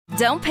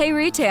Don't pay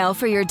retail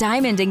for your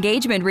diamond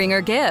engagement ring or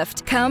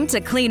gift. Come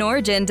to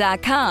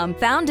CleanOrigin.com.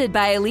 Founded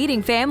by a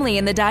leading family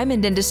in the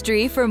diamond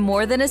industry for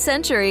more than a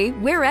century,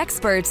 we're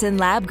experts in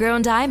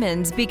lab-grown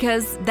diamonds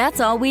because that's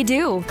all we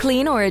do.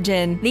 Clean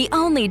Origin, the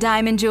only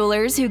diamond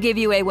jewelers who give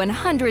you a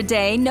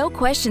 100-day, no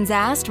questions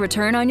asked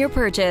return on your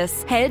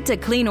purchase. Head to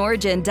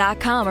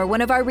CleanOrigin.com or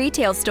one of our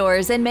retail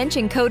stores and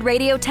mention code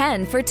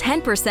Radio10 for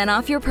 10%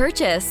 off your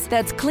purchase.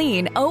 That's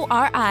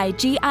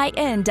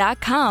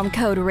CleanOrigin.com,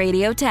 code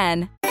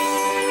Radio10.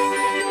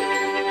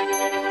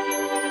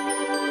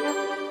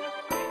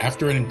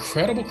 After an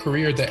incredible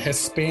career that has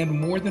spanned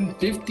more than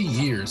 50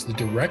 years, the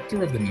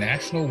director of the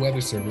National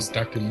Weather Service,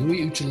 Dr.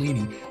 Louis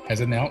Uccellini, has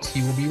announced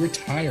he will be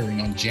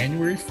retiring on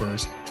January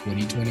 1st,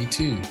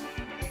 2022.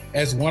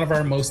 As one of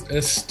our most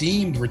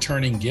esteemed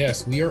returning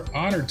guests, we are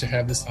honored to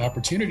have this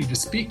opportunity to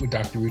speak with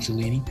Dr.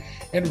 Uccellini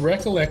and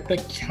recollect the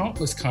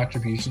countless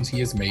contributions he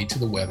has made to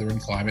the weather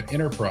and climate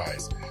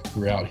enterprise.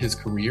 Throughout his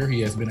career, he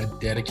has been a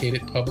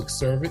dedicated public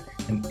servant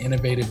and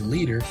innovative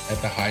leader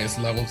at the highest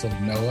levels of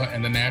NOAA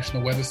and the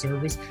National Weather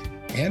Service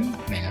and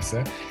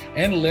NASA,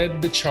 and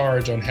led the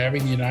charge on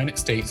having the United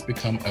States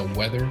become a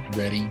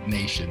weather-ready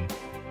nation.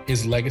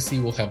 His legacy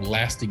will have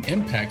lasting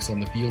impacts on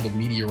the field of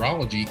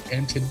meteorology,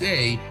 and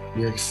today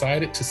we're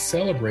excited to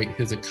celebrate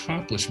his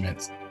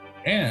accomplishments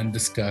and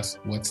discuss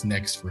what's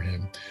next for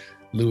him.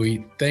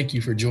 Louis, thank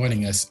you for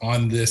joining us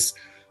on this,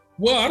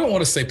 well, I don't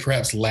want to say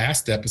perhaps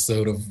last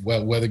episode of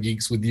Weather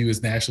Geeks with you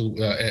as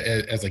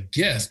as a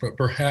guest, but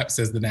perhaps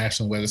as the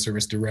National Weather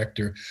Service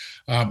Director.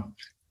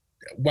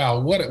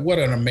 Wow, what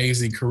an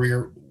amazing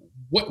career.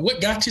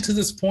 What got you to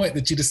this point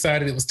that you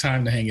decided it was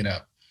time to hang it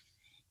up?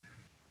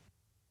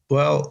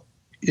 Well,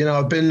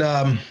 I've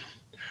been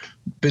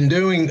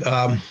doing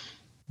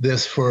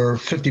this for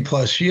 50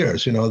 plus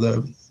years,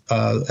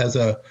 as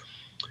a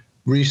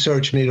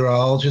research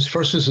meteorologist,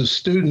 first as a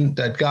student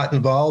that got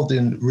involved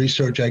in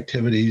research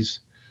activities,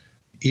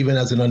 even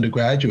as an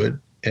undergraduate,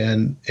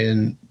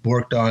 and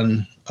worked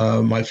on,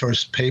 my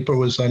first paper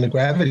was on the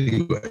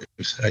gravity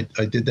waves. I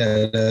did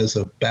that as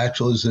a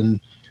bachelor's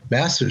and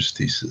master's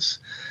thesis.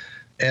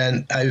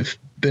 And I've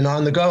been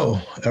on the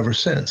go ever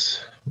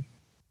since.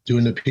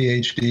 Doing the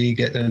PhD,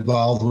 getting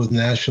involved with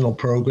national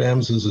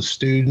programs as a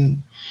student,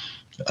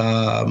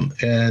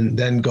 and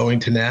then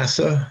going to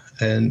NASA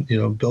and,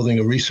 building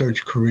a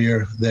research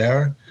career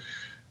there.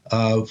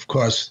 Of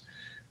course,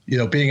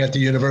 being at the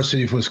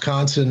University of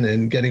Wisconsin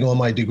and getting all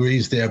my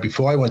degrees there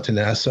before I went to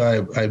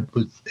NASA, I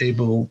was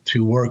able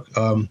to work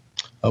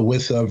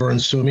with Vern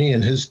Suomi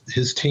and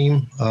his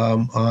team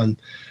on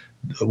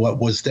what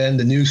was then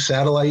the new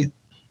satellite,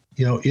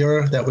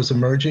 era that was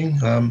emerging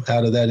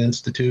out of that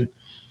institute.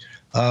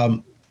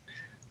 And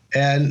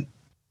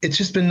it's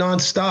just been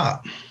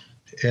nonstop.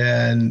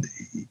 And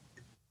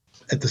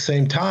at the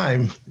same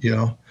time,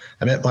 I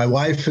met my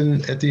wife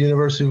at the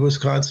University of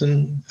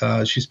Wisconsin.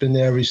 She's been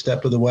there every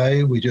step of the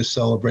way. We just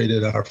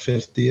celebrated our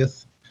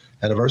 50th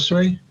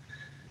anniversary.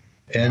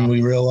 And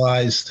we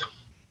realized,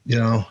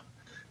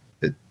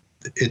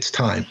 it's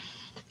time,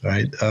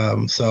 right?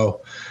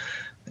 So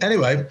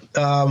anyway,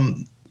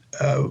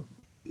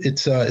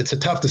 it's a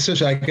tough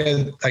decision. I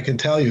can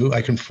tell you,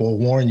 I can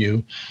forewarn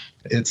you,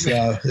 it's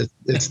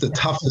the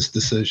toughest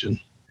decision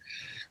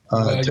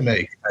to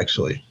make,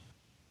 actually.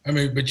 I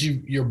mean, but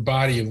your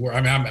body of work.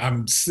 I mean,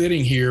 I'm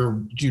sitting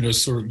here,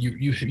 sort of.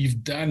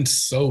 You've done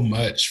so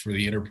much for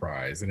the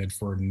enterprise and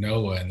for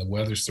NOAA and the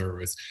Weather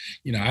Service.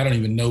 I don't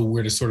even know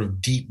where to sort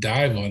of deep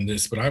dive on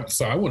this, but I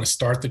want to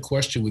start the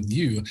question with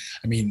you.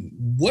 I mean,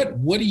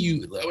 what do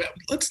you?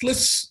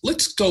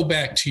 Let's go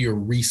back to your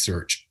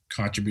research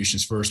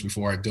contributions first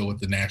before I go with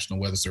the National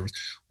Weather Service.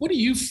 What do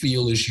you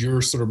feel is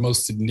your sort of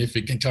most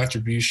significant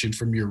contribution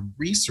from your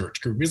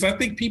research career? Because I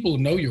think people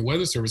know your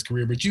Weather Service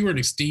career, but you were an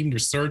esteemed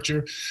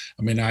researcher.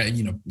 I mean,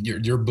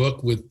 your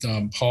book with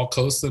Paul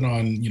Cosin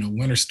on,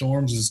 winter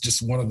storms is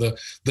just one of the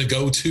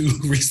go-to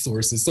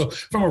resources. So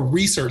from a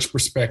research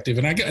perspective,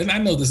 and I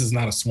know this is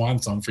not a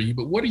swan song for you,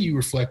 but what do you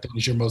reflect on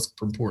as your most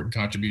important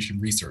contribution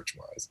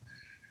research-wise?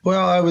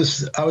 Well, I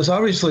was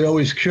obviously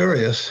always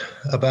curious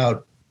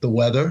about the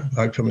weather,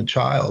 right from a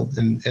child,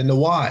 and the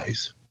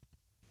whys.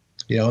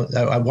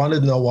 I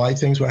wanted to know why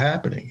things were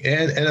happening.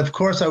 And of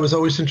course, I was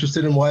always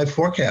interested in why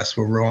forecasts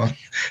were wrong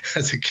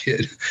as a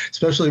kid,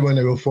 especially when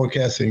they were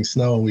forecasting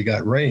snow and we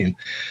got rain.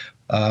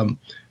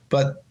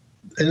 But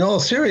in all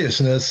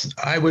seriousness,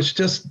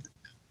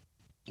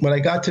 when I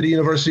got to the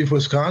University of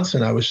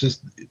Wisconsin, I was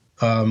just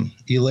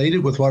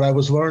elated with what I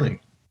was learning,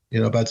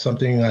 about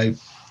something I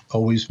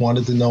always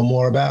wanted to know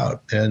more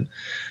about. And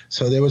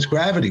so there was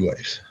gravity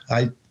waves.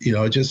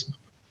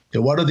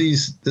 What are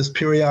this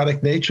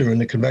periodic nature in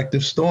the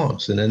convective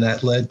storms? And then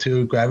that led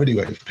to gravity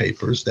wave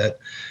papers that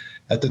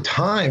at the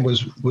time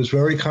was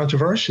very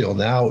controversial.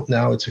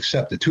 Now it's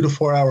accepted. 2 to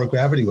 4 hour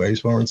gravity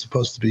waves weren't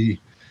supposed to be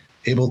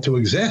able to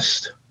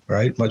exist,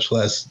 right? Much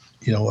less,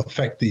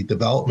 affect the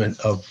development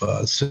of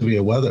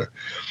severe weather.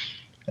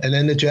 And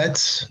then the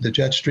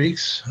jet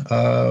streaks.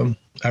 I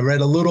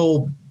read a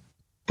little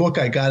book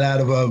I got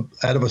out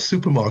of a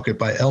supermarket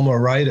by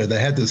Elmer Reiter. They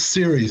had this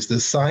series,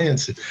 this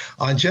science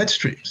on jet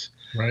streams.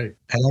 Right.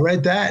 And I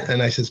read that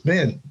and I says,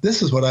 man,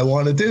 this is what I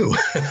want to do.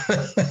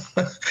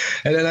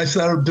 And then I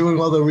started doing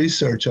all the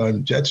research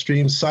on jet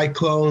streams,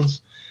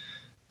 cyclones,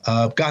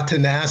 got to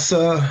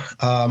NASA,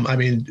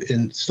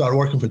 and started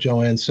working for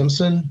Joanne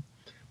Simpson.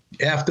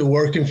 After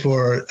working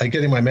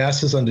getting my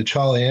master's under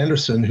Charlie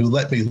Anderson, who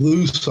let me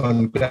loose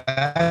on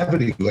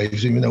gravity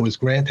waves, even though his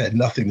grant had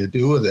nothing to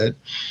do with it.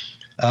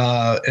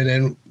 And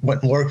then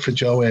went and worked for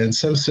Joanne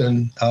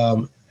Simpson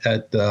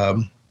at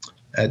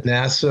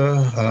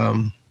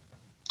NASA.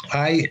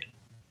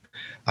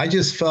 I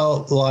just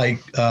felt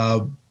like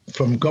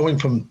from going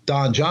from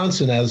Don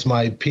Johnson as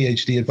my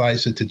PhD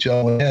advisor to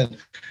Joanne,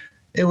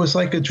 it was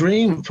like a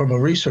dream from a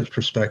research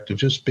perspective,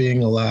 just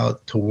being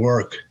allowed to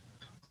work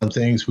on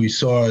things we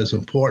saw as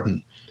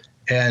important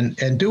and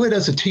do it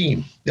as a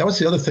team. That was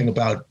the other thing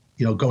about,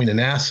 going to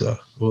NASA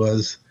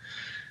was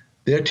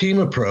their team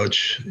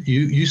approach.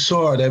 You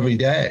saw it every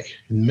day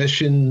in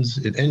missions,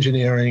 in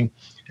engineering,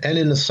 and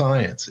in the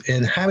science.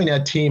 And having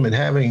that team and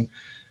having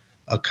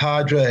a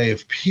cadre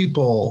of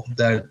people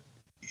that,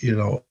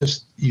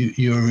 just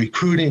you're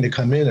recruiting to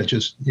come in are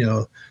just,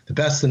 the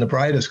best and the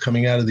brightest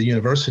coming out of the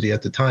university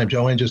at the time.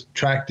 Joanne just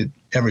attracted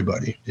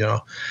everybody,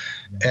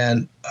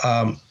 and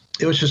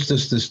it was just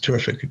this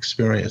terrific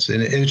experience.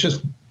 And it was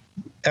just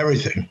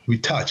everything we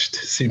touched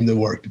seemed to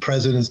work. The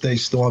President's Day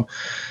Storm,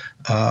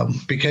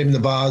 became the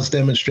Vaz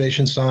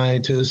demonstration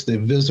scientist, the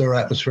VISR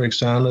atmospheric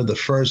sounder, the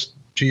first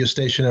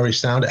geostationary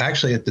sounder.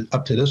 Actually,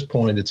 up to this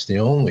point, it's the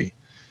only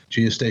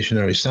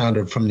geostationary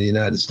sounder from the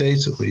United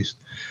States, at least.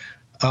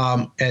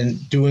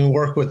 And doing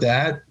work with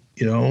that,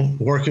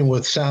 working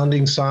with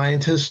sounding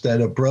scientists that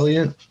are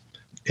brilliant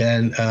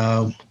and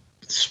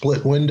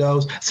split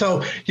windows.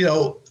 So,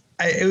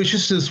 it was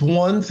just this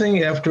one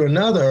thing after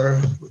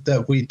another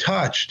that we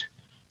touched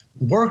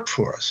worked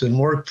for us and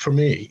worked for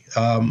me.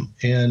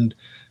 It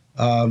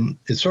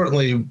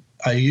certainly,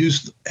 I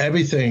used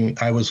everything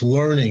I was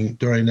learning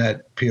during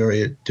that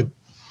period to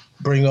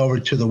bring over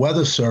to the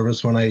Weather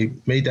Service when I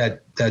made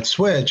that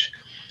switch,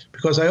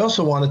 because I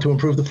also wanted to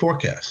improve the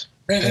forecast.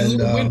 And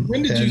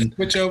when did you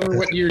switch over?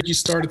 What year did you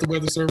start at the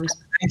Weather Service?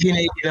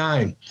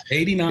 1989.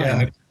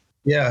 89.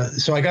 Yeah.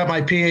 So I got my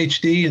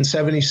PhD in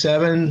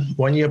 77,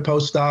 1 year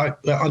postdoc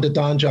under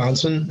Don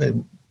Johnson, a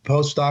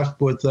postdoc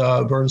with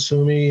Vern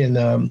Sumi and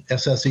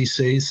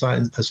SSEC,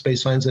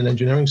 Space Science and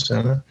Engineering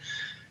Center,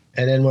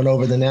 and then went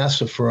over to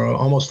NASA for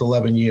almost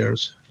 11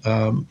 years,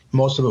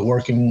 most of it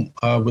working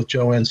with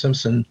Joanne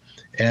Simpson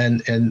and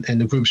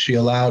the group she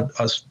allowed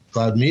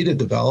me to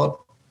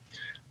develop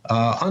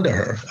under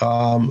her.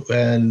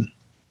 And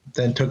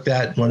then took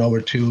that and went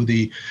over to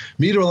the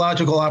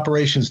Meteorological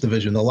Operations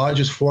Division, the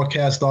largest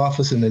forecast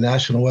office in the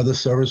National Weather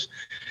Service.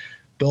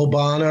 Bill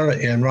Bonner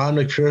and Ron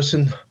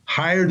McPherson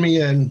hired me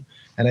in,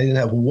 and I didn't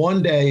have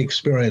 1 day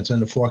experience on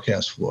the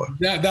forecast floor.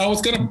 Yeah, I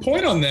was going to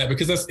point on that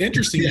because that's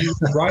interesting. Yeah. You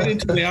right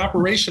into the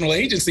operational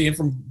agency,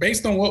 and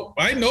based on what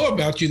I know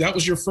about you, that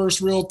was your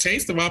first real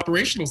taste of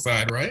operational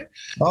side, right?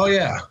 Oh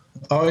yeah.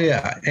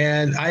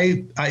 And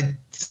I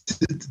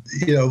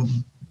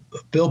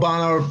Bill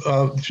Bonner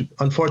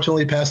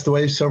unfortunately passed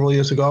away several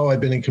years ago.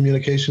 I've been in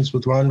communications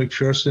with Ron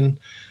McPherson,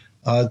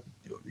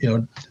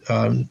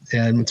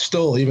 and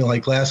still, even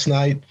like last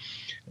night.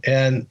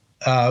 And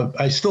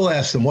I still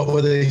ask them, what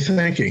were they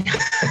thinking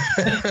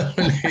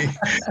when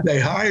they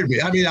hired me?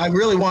 I mean, I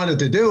really wanted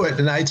to do it,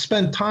 and I'd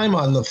spent time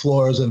on the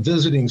floor as a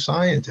visiting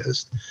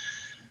scientist,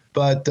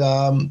 but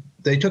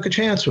they took a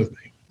chance with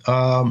me.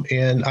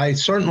 And I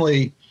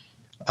certainly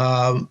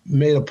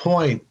made a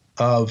point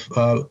of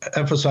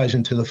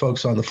emphasizing to the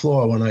folks on the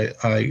floor when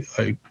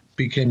I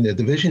became their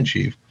division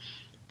chief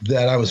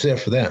that I was there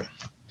for them.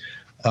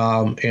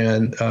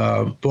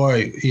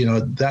 Boy,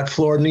 that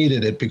floor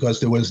needed it,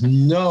 because it was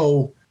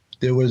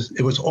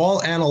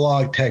all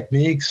analog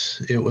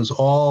techniques. It was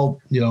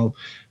all,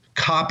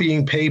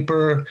 copying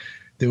paper.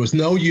 There was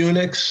no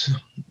Unix.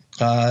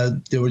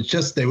 They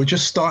were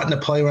just starting to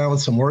play around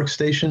with some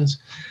workstations.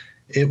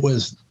 It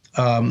was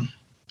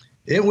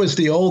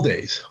the old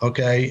days.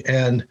 Okay.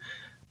 And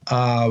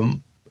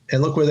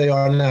look where they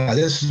are now.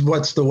 This is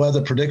what's the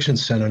Weather Prediction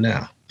Center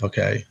now.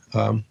 Okay.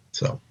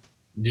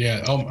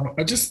 Yeah.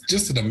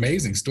 Just an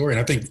amazing story.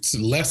 And I think it's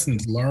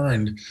lessons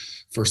learned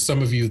for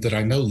some of you that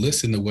I know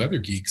listen to Weather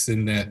Geeks,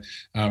 in that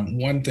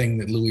one thing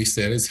that Louis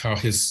said is how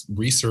his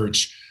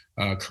research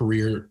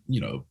career,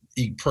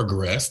 he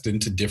progressed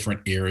into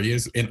different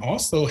areas, and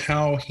also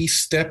how he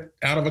stepped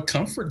out of a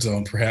comfort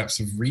zone, perhaps,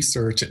 of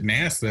research at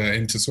NASA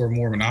into sort of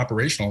more of an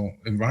operational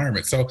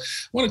environment. So I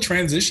want to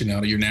transition now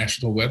to your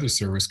National Weather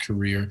Service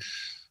career,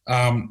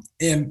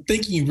 and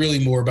thinking really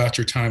more about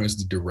your time as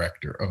the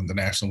director of the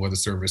National Weather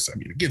Service. I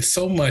mean, again,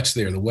 so much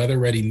there. The Weather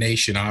Ready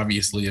Nation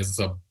obviously is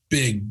a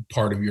big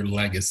part of your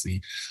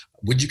legacy.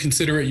 Would you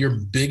consider it your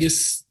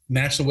biggest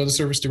National Weather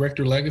Service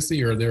director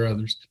legacy, or are there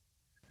others?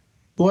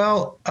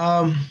 Well,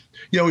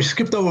 we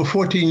skipped over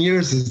 14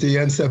 years as the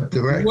NCEP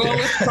director. Well,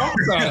 let's talk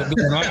about it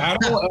then. I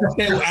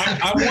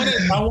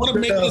want to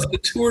make this the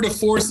tour de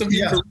force of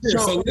your career.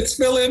 So let's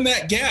fill in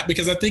that gap,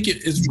 because I think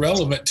it is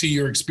relevant to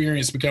your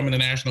experience becoming the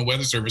National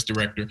Weather Service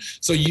director.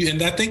 So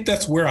and I think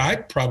that's where I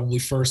probably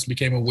first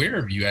became aware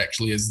of you,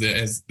 actually, as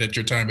that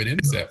your time at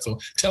NCEP. So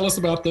tell us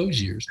about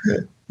those years.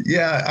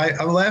 Yeah,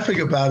 I'm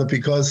laughing about it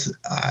because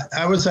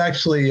I was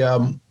actually.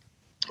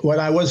 When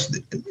I was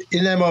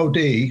in MOD,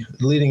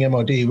 leading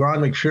MOD, Ron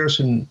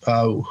McPherson,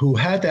 who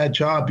had that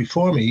job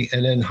before me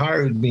and then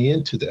hired me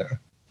into there,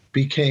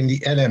 became the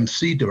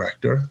NMC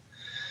director.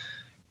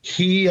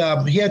 He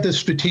had this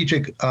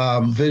strategic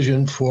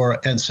vision for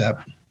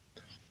NCEP,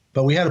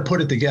 but we had to put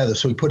it together.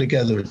 So we put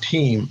together a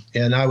team,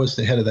 and I was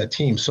the head of that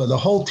team. So the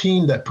whole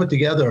team that put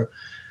together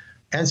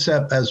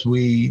NCEP as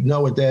we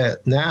know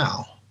it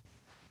now,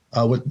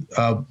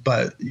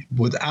 but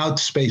without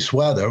Space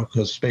Weather,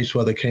 because Space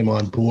Weather came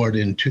on board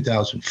in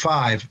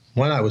 2005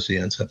 when I was the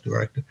NCEP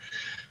director.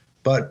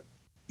 But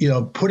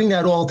putting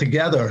that all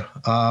together,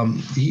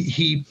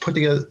 he put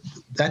together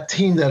that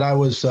team that I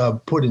was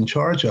put in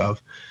charge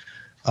of.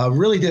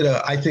 Really did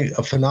I think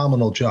a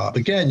phenomenal job.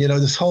 Again,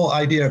 this whole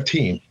idea of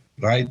team,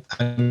 right?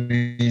 I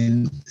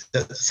mean,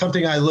 that's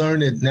something I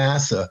learned at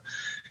NASA.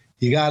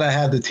 You got to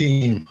have the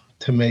team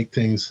to make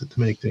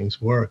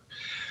things work.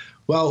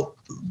 Well,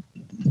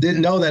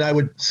 didn't know that I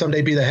would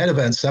someday be the head of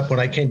NCEP. When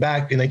I came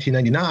back in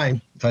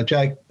 1999,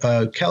 Jack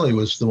Kelly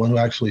was the one who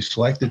actually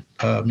selected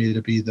me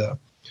to be the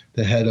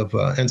head of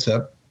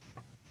NCEP,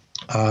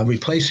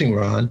 replacing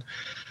Ron.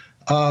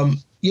 There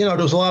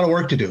was a lot of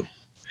work to do.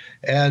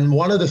 And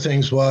one of the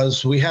things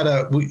was we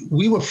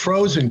were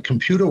frozen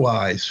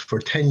computer-wise for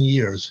 10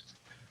 years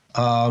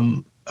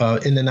in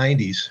the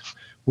 90s,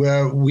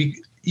 where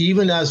we,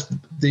 even as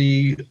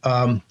the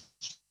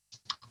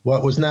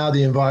what was now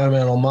the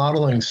Environmental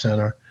Modeling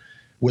Center,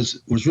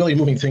 was really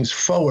moving things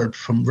forward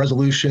from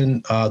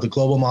resolution, the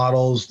global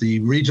models, the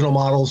regional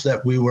models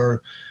that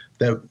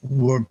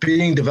were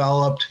being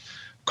developed,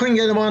 couldn't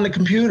get them on the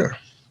computer.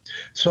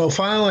 So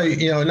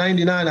finally, in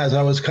 99, as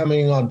I was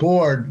coming on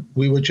board,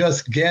 we were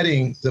just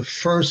getting the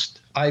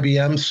first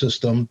IBM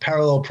system,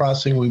 parallel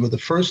processing. We were the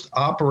first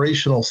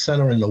operational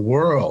center in the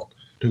world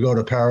to go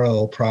to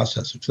parallel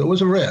processing. So it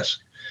was a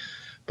risk,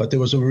 but there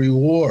was a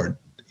reward.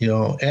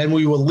 And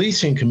we were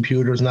leasing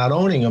computers, not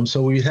owning them,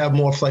 so we'd have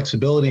more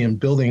flexibility in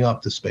building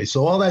up the space.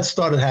 So all that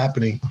started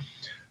happening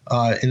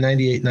in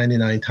 98,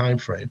 99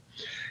 timeframe.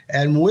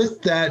 And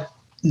with that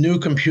new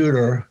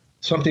computer,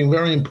 something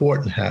very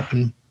important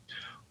happened,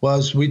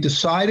 was we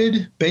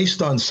decided,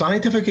 based on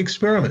scientific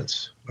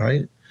experiments,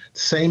 right?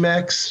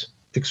 SAMEX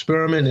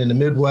experiment in the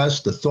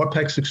Midwest, the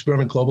THORPEX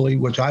experiment globally,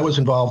 which I was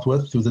involved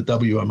with through the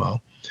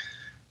WMO,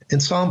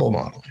 ensemble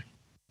modeling.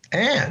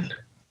 And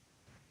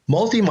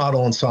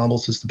multi-model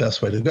ensembles is the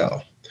best way to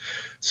go.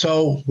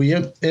 So we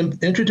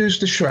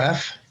introduced the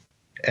SHREF,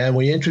 and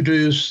we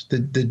introduced the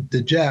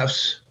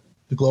GEFS,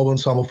 the Global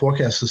Ensemble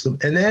Forecast System,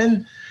 and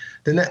then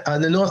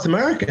the North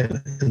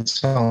American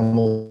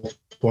Ensemble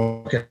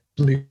Forecast,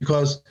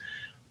 because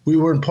we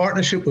were in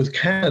partnership with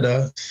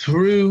Canada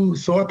through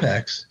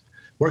THORPEX,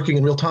 working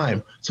in real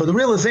time. So the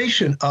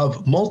realization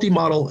of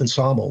multi-model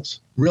ensembles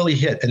really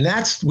hit, and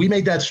we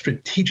made that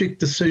strategic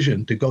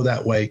decision to go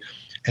that way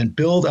and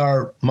build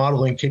our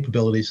modeling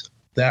capabilities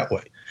that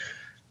way.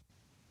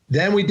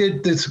 Then we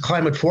did this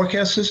climate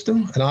forecast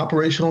system, an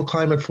operational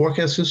climate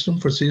forecast system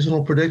for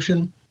seasonal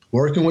prediction,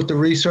 working with the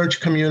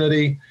research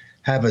community,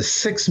 have a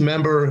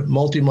 6-member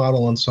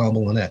multi-model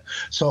ensemble in it.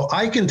 So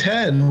I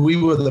contend we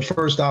were the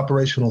first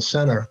operational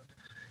center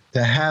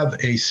to have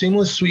a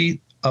seamless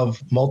suite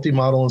of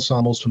multi-model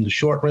ensembles from the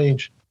short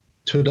range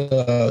to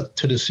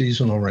the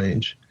seasonal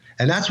range.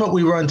 And that's what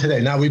we run today.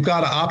 Now we've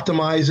got to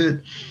optimize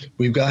it.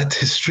 We've got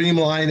to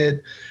streamline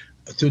it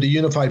through the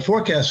unified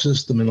forecast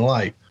system and the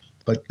like.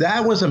 But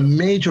that was a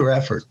major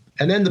effort.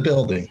 And then the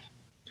building.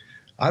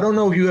 I don't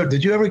know if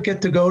did you ever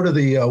get to go to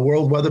the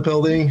World Weather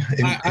Building?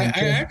 I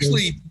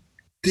actually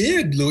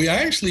did, Louis.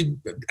 I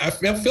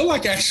feel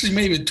like I actually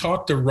maybe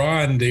talked to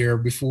Ron there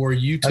before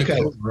you took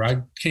over.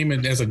 I came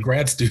in as a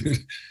grad student.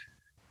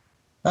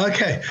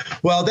 Okay.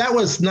 Well, that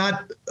was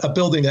not a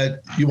building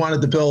that you wanted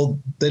to build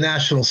the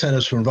National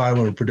Centers for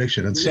Environmental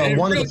Prediction. And so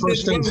one of the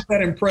first things wasn't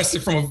that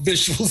impressive from a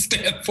visual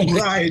standpoint.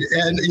 Right.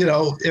 And,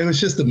 it was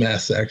just a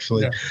mess,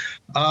 actually.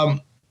 Yeah.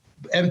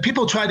 And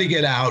people tried to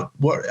get out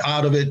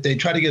of it. They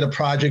tried to get a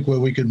project where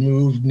we could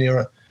move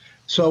nearer.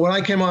 So when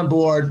I came on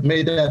board,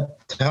 made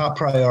that top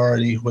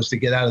priority was to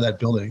get out of that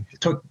building.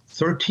 It took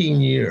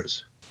 13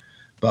 years,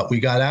 but we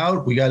got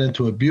out. We got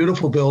into a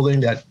beautiful building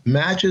that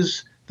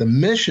matches the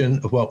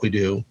mission of what we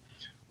do,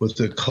 with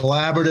the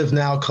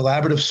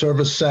collaborative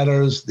service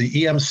centers, the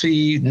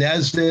EMC,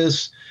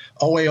 NESDIS,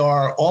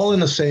 OAR, all in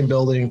the same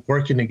building,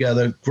 working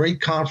together. Great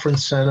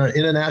conference center.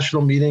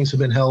 International meetings have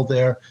been held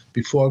there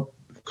before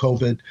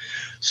COVID.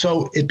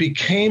 So it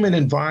became an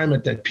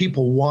environment that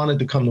people wanted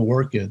to come to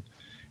work in.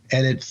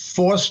 And it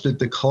fostered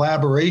the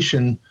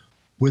collaboration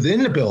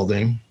within the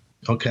building,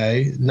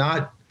 okay,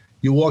 not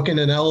You walk in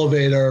an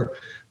elevator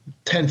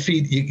 10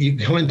 feet, you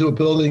go into a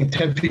building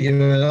 10 feet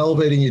in an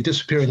elevator and you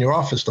disappear in your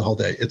office the whole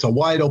day. It's a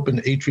wide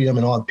open atrium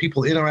and all.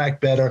 People interact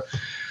better.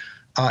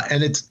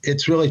 And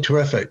it's really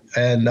terrific.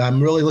 And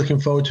I'm really looking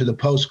forward to the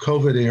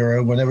post-COVID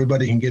era when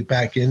everybody can get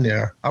back in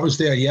there. I was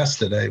there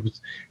yesterday.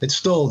 It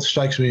still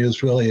strikes me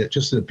as really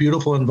just a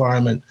beautiful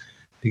environment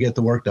to get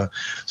the work done.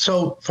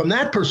 So from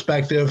that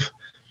perspective,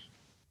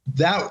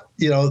 that,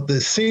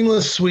 the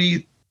seamless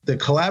suite, the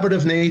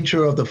collaborative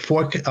nature of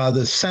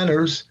the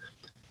centers,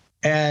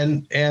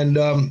 and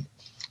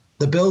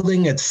the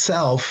building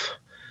itself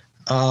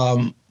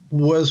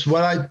was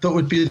what I thought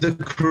would be the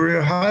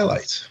career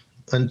highlights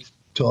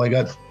until I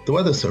got the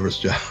Weather Service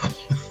job.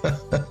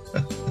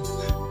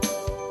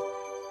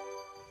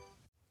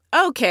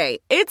 Okay,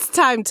 it's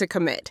time to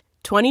commit.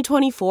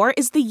 2024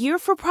 is the year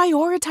for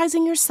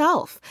prioritizing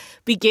yourself.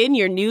 Begin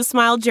your new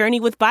smile journey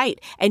with Byte,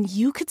 and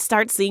you could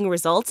start seeing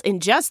results in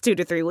just 2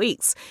 to 3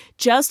 weeks.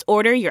 Just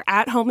order your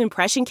at-home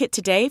impression kit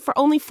today for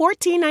only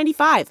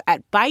 $14.95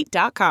 at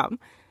Byte.com.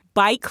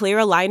 Byte Clear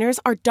aligners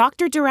are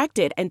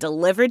doctor-directed and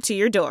delivered to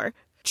your door.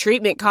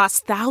 Treatment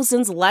costs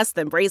thousands less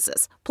than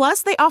braces.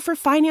 Plus, they offer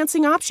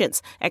financing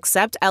options,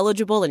 accept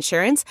eligible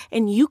insurance,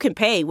 and you can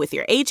pay with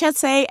your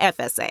HSA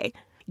FSA.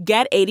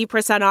 Get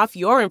 80% off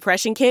your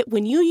impression kit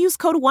when you use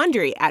code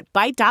WONDERY at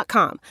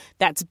Byte.com.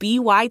 That's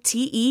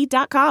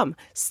BYTE.com.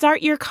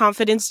 Start your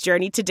confidence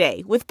journey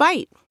today with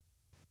Byte.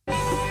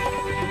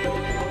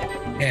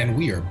 And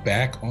we are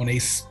back on a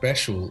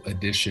special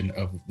edition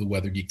of the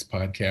Weather Geeks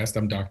podcast.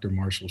 I'm Dr.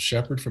 Marshall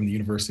Shepard from the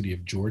University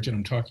of Georgia. And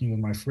I'm talking with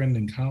my friend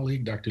and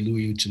colleague, Dr.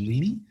 Louis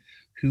Uccellini,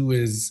 who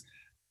has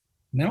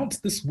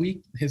announced this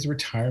week his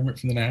retirement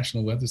from the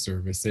National Weather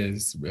Service,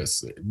 as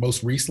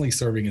most recently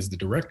serving as the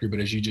director.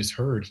 But as you just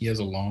heard, he has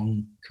a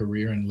long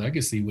career and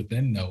legacy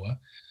within NOAA.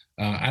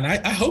 And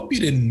I hope you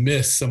didn't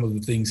miss some of the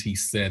things he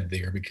said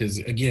there, because,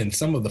 again,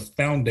 some of the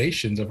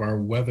foundations of our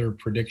weather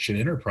prediction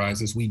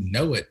enterprise as we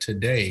know it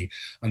today,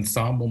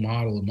 ensemble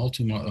model,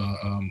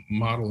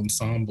 multi-model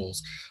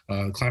ensembles,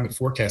 climate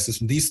forecast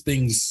system, these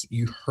things,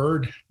 you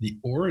heard the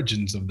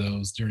origins of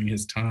those during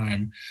his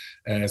time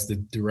as the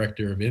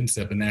director of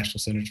NCEP, the National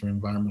Centers for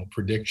Environmental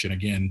Prediction.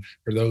 Again,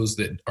 for those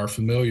that are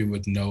familiar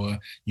with NOAA,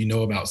 you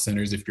know about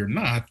centers. If you're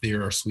not,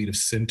 there are a suite of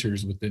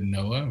centers within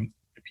NOAA.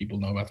 People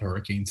know about the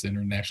Hurricane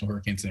Center, National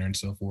Hurricane Center, and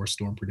so forth,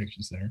 Storm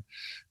Prediction Center.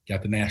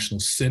 Got the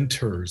national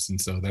centers, and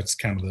so that's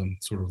kind of the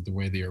sort of the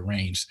way they're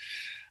arranged.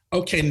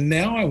 Okay,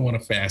 now I want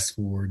to fast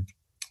forward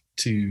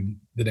to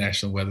the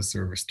National Weather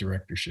Service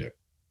directorship.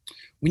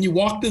 When you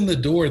walked in the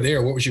door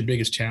there, what was your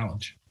biggest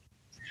challenge?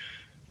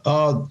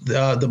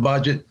 The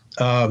budget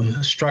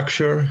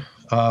structure,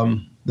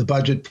 the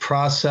budget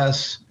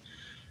process,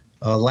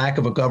 lack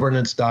of a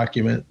governance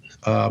document.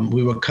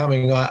 We were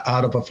coming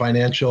out of a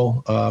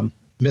financial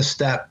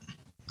misstep,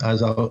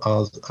 as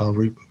I'll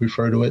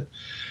refer to it,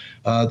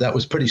 that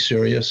was pretty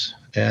serious,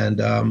 and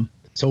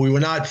so we were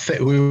not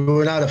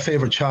a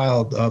favorite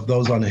child of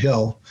those on the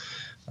Hill,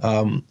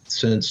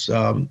 since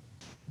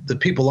the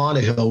people on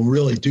the Hill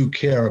really do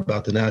care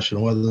about the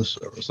National Weather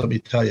Service. Let me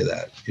tell you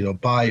that,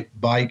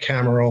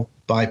 bicameral,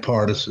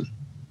 bipartisan,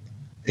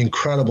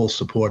 incredible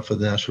support for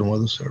the National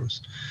Weather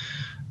Service.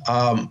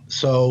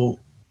 So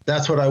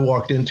that's what I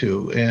walked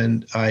into,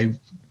 and I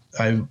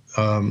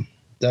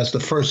that's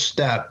the first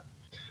step.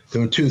 There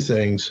were two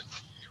things.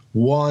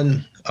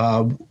 One,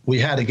 we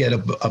had to get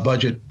a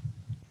budget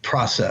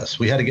process.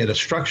 We had to get a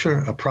structure,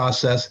 a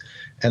process,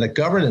 and a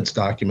governance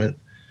document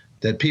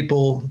that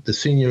people, the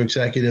senior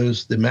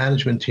executives, the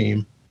management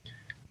team,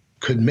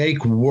 could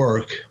make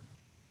work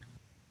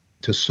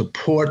to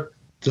support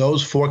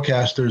those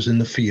forecasters in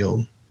the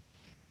field,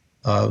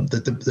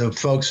 that the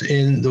folks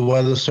in the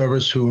Weather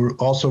Service who are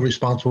also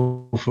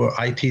responsible for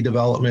IT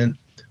development,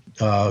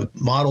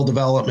 model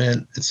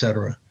development, et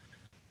cetera,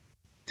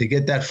 to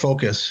get that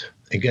focus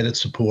and get it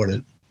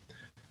supported,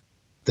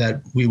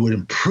 that we would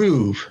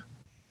improve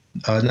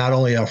not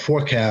only our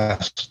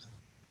forecast,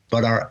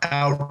 but our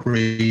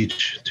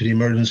outreach to the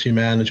emergency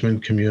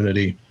management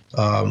community.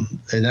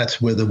 And that's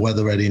where the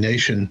Weather Ready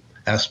Nation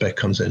aspect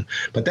comes in.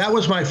 But that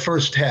was my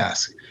first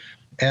task.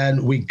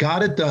 And we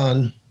got it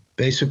done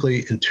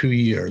basically in 2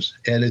 years.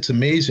 And it's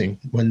amazing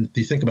when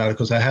you think about it,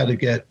 because I had to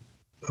get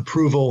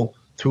approval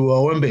through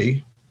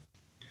OMB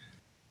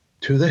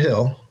to the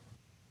Hill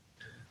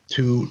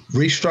to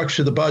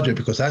restructure the budget,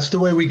 because that's the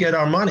way we get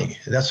our money.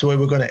 That's the way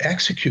we're going to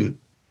execute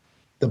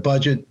the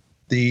budget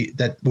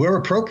that we're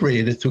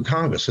appropriated through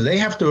Congress. So they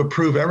have to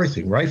approve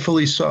everything,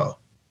 rightfully so.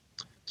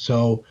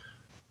 So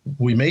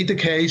we made the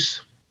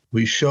case,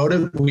 we showed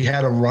it, we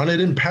had to run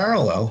it in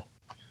parallel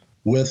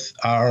with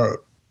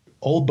our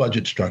old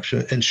budget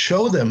structure and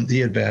show them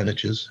the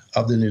advantages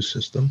of the new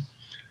system.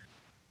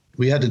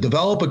 We had to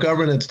develop a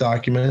governance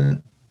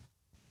document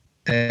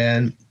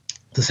and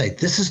to say,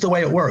 this is the way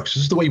it works.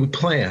 This is the way we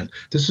plan.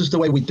 This is the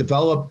way we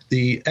develop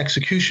the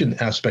execution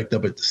aspect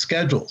of it, the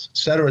schedules, et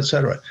cetera, et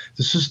cetera.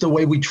 This is the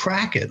way we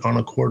track it on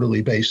a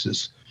quarterly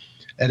basis.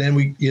 And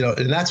then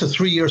and that's a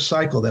 3-year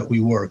cycle that we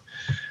work.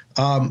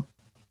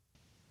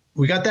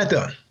 We got that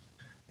done.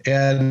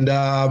 And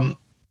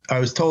I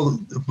was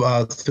told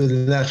through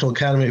the National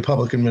Academy of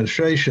Public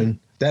Administration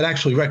that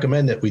actually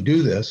recommended that we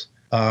do this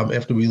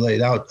after we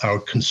laid out our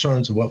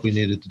concerns of what we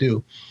needed to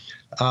do.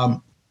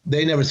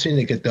 They never seen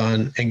it get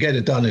done and get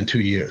it done in 2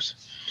 years.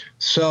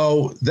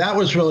 So that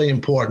was really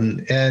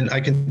important. And I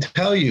can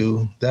tell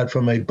you that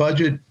from a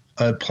budget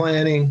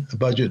planning, a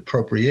budget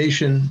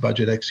appropriation,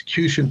 budget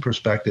execution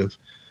perspective,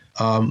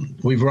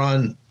 we've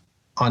run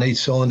on 8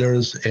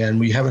 cylinders and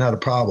we haven't had a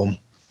problem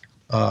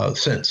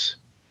since.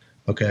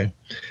 Okay.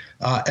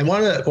 And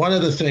one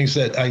of the things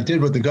that I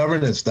did with the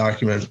governance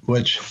document,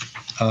 which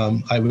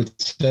I would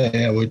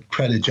say I would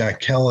credit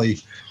Jack Kelly,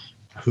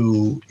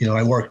 who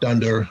I worked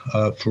under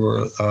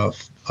for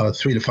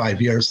 3 to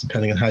 5 years,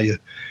 depending on how you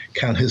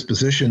count his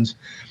positions.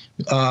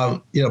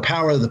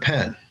 Power of the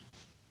pen,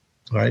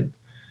 right?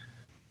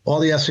 All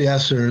the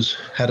SESers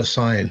had to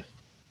sign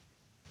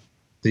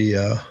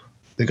the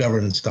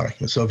governance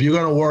document. So if you're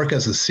going to work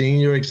as a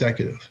senior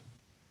executive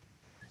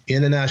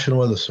in the National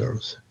Weather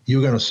Service,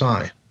 you're going to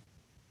sign,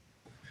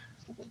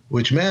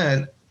 which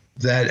meant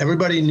that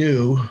everybody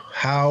knew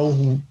how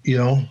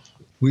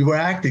we were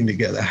acting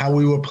together, how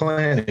we were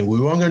planning. We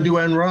weren't going to do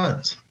end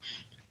runs,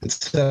 et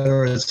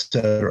cetera, et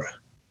cetera.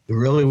 It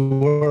really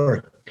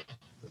worked.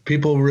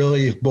 People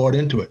really bought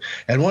into it.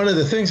 And one of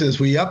the things is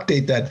we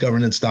update that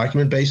governance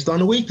document based on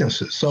the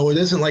weaknesses. So it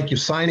isn't like you're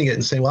signing it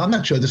and saying, well, I'm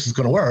not sure this is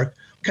going to work.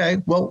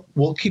 Okay, well,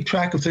 we'll keep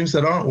track of things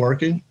that aren't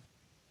working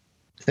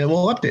and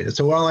we'll update it.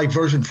 So we're on like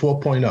version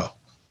 4.0.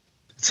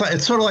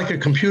 It's sort of like a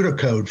computer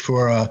code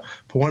for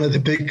one of the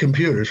big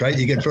computers, right?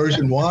 You get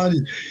version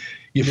 1.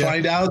 You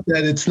find out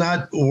that it's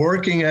not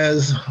working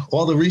as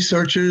all the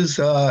researchers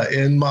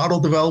and model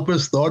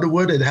developers thought it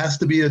would. It has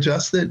to be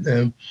adjusted.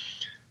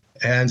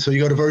 And so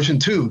you go to version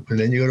 2, and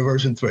then you go to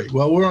version 3.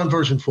 Well, we're on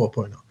version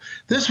 4.0.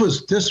 This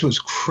was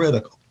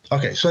critical.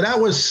 Okay, so that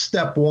was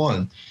step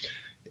 1.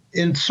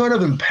 In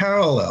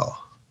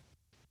parallel,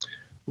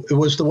 it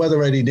was the Weather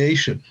Ready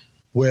Nation,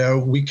 where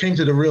we came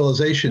to the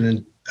realization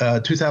in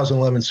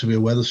 2011 severe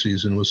weather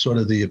season was sort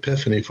of the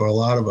epiphany for a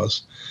lot of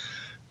us,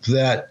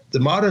 that the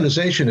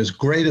modernization, as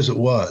great as it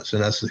was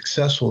and as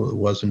successful as it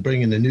was in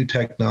bringing the new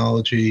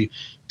technology,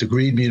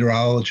 degreed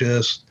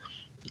meteorologists,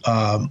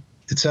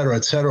 et cetera,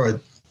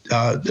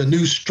 the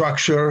new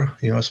structure,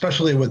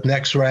 especially with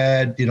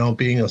NEXRAD,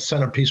 being a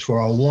centerpiece for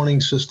our warning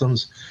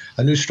systems,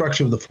 a new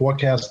structure of the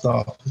forecast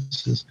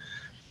offices.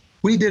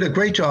 We did a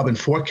great job in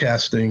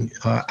forecasting,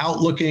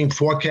 outlooking,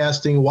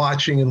 forecasting,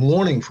 watching, and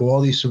warning for all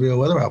these severe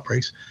weather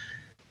outbreaks.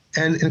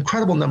 And an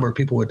incredible number of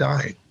people were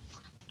dying,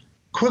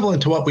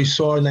 equivalent to what we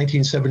saw in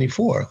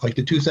 1974. Like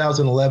the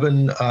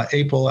 2011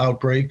 April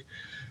outbreak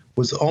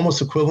was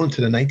almost equivalent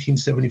to the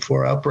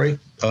 1974 outbreak.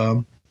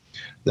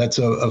 That's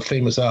a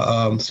famous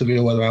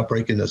severe weather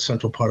outbreak in the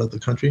central part of the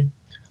country.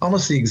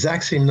 Almost the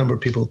exact same number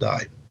of people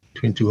died,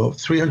 between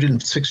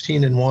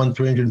 316 in one,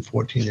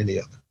 314 in the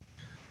other.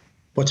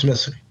 What's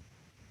missing?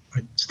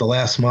 Right? It's the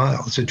last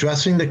mile. It's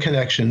addressing the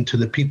connection to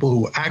the people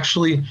who are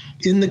actually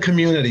in the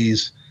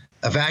communities,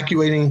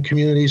 evacuating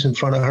communities in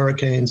front of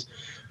hurricanes,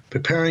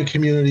 preparing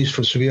communities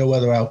for severe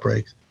weather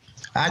outbreaks.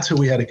 That's who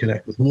we had to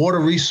connect with.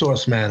 Water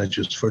resource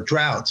managers for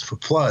droughts, for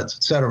floods,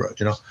 et cetera.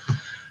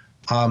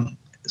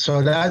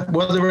 So that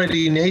Weather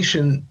Ready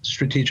Nation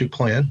strategic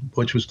plan,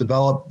 which was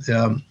developed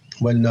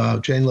when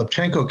Jane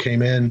Lubchenco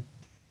came in,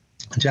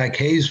 Jack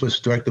Hayes was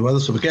director of weather.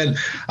 So again,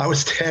 I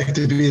was tagged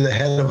to be the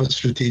head of a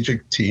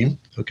strategic team.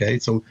 Okay,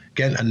 so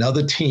again,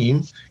 another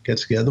team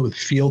gets together with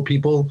field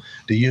people,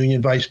 the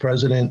union vice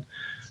president,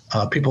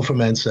 people from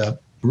NCEP,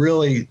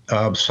 really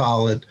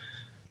solid.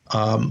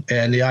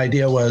 And the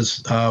idea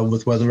was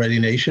with Weather Ready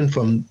Nation,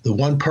 from the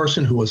one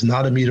person who was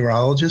not a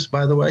meteorologist,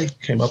 by the way,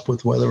 came up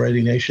with Weather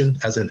Ready Nation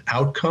as an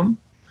outcome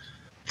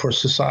for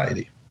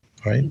society,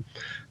 right?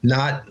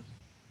 Not,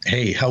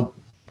 hey, how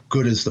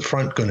good is the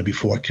front going to be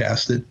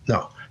forecasted?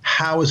 No,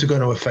 how is it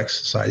going to affect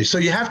society? So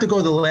you have to go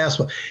to the last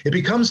one. It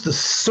becomes the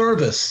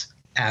service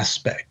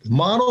aspect.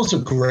 Models are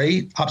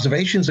great.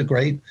 Observations are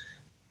great.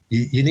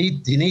 You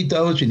need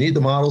those, you need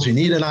the models, you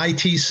need an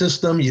IT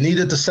system, you need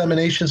a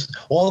dissemination,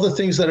 all the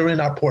things that are in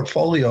our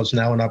portfolios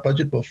now, in our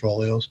budget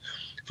portfolios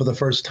for the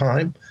first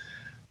time.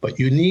 But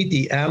you need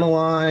the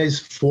analyze,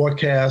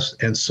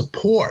 forecast, and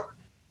support,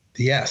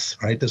 the S,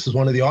 right? This is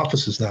one of the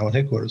offices now in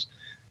headquarters.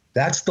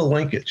 That's the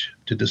linkage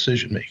to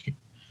decision making.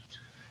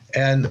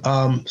 And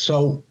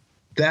so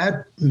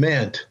that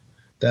meant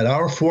that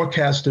our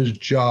forecaster's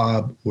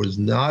job was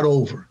not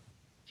over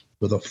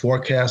with a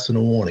forecast and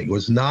a warning. It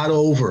was not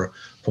over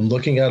from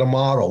looking at a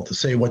model to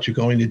say what you're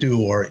going to do,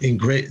 or in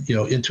grid,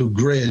 into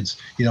grids.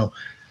 No,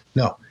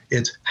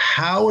 it's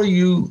how are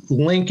you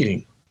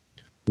linking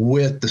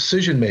with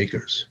decision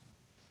makers?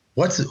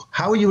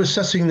 How are you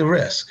assessing the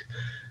risk?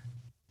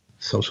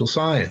 Social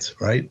science,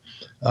 right?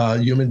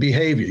 Human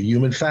behavior,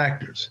 human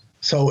factors.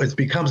 So it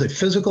becomes a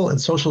physical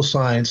and social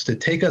science to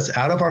take us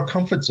out of our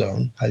comfort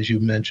zone, as you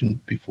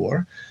mentioned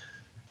before,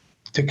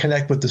 to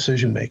connect with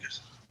decision makers.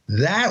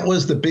 That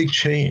was the big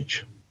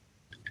change.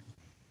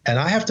 And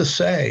I have to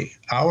say,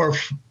 our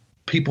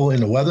people in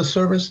the Weather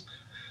Service,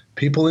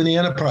 people in the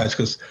enterprise,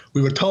 because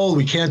we were told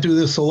we can't do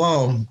this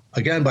alone,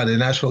 again, by the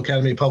National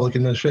Academy of Public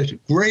Administration.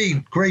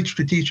 Great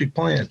strategic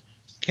plan.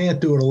 Can't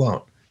do it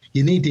alone.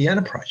 You need the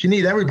enterprise. You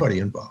need everybody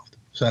involved.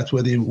 So that's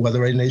where the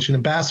Weather Aid Nation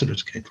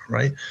ambassadors came from,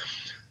 right?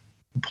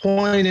 The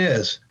point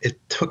is, it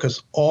took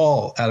us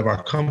all out of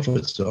our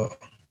comfort zone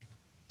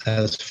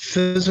as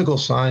physical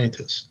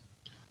scientists,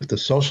 with the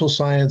social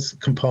science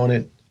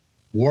component,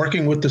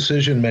 working with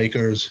decision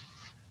makers,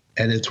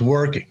 and it's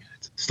working.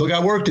 Still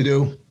got work to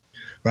do,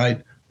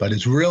 right? But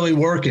it's really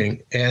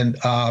working, and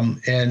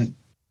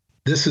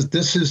this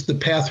is the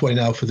pathway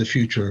now for the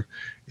future,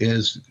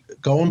 is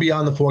going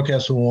beyond the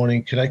forecast and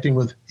warning, connecting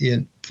with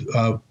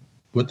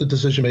the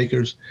decision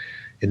makers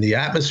in the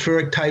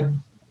atmospheric type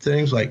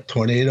things like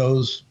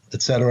tornadoes,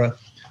 et cetera,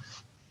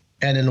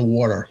 and in the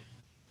water,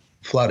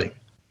 flooding.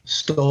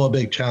 Still a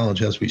big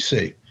challenge, as we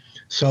see.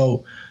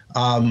 So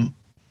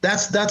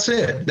that's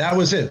it. That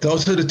was it.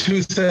 Those are the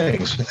two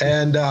things,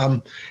 and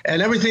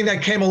everything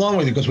that came along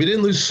with it, because we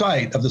didn't lose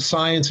sight of the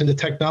science and the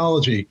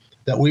technology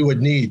that we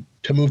would need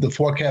to move the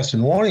forecast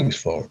and warnings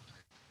forward.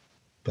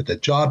 But the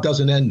job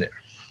doesn't end there.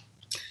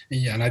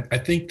 Yeah, and I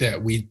think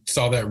that we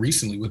saw that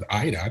recently with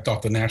Ida. I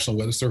thought the National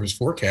Weather Service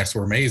forecasts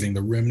were amazing,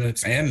 the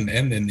remnants and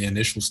in the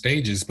initial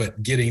stages,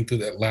 but getting through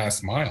that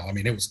last mile. I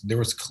mean, there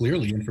was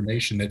clearly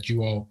information that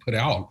you all put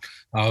out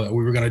that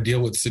we were going to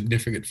deal with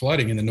significant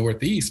flooding in the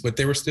Northeast, but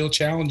there were still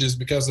challenges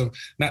because of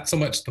not so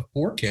much the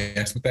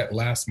forecast, but that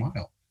last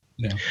mile.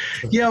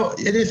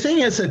 The thing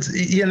is,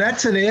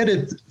 that's an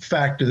added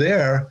factor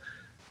there.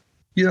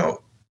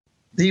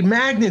 The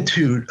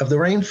magnitude of the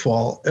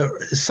rainfall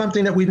is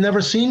something that we've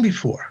never seen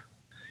before.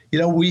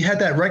 We had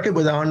that record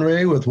with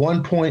Henri with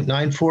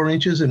 1.94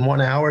 inches in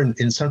 1 hour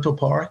in Central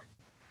Park.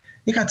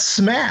 It got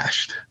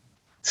smashed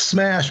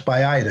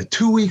by Ida.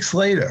 2 weeks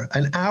later,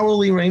 an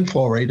hourly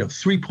rainfall rate of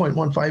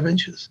 3.15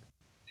 inches.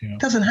 Yeah. It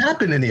doesn't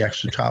happen in the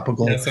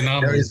extratropical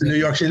areas of New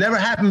York City. It never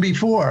happened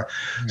before.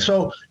 Yeah.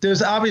 So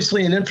there's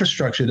obviously an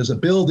infrastructure. There's a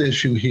build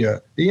issue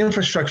here. The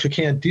infrastructure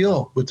can't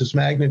deal with this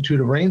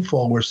magnitude of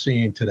rainfall we're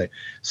seeing today.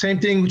 Same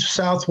thing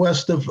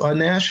southwest of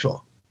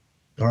Nashville.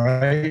 All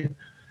right.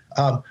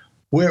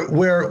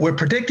 We're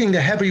predicting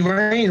the heavy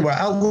rain. We're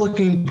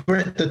outlooking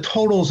the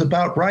total is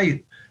about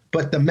right,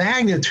 but the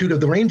magnitude of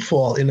the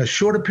rainfall in a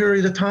shorter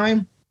period of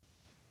time,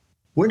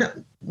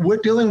 we're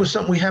dealing with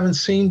something we haven't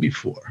seen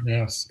before.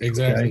 Yes,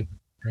 exactly. Okay?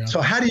 Yeah.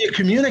 So how do you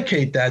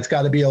communicate that? It's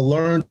got to be a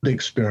learned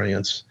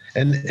experience.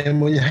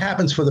 And when it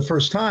happens for the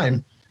first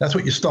time, that's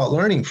what you start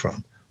learning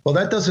from. Well,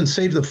 that doesn't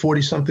save the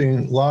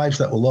 40-something lives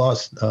that were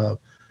lost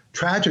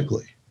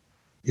tragically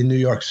in New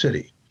York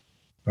City,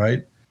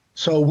 right?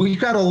 So we've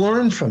got to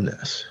learn from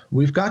this.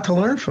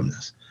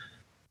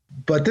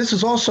 But this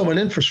is also an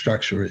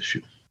infrastructure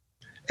issue.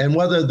 And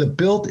whether the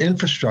built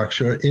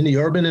infrastructure in the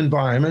urban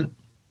environment,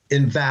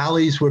 in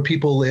valleys where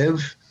people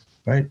live,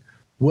 right,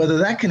 whether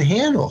that can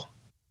handle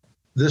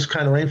this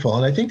kind of rainfall.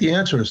 And I think the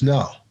answer is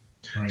no.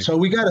 Right. So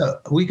we got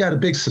a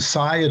big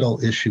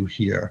societal issue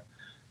here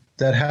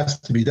that has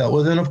to be dealt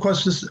with. And of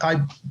course,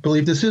 I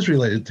believe this is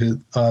related to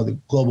the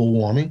global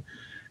warming.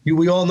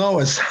 We all know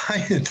as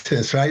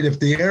scientists, right, if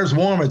the air is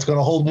warmer, it's going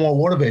to hold more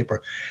water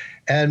vapor.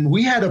 And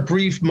we had a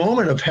brief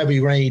moment of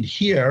heavy rain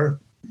here.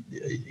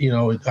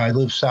 I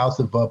live south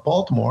of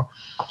Baltimore.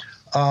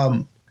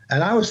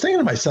 And I was thinking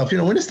to myself,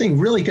 when this thing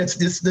really gets,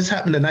 this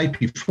happened the night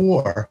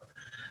before.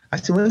 I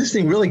said, when this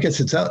thing really gets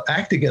its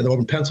act together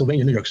over in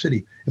Pennsylvania, New York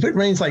City, if it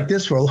rains like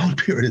this for a long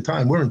period of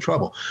time, we're in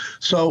trouble.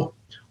 So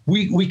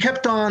we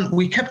kept on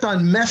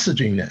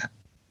messaging that,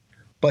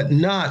 but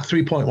not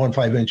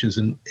 3.15 inches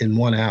in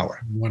 1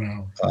 hour. 1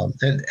 hour.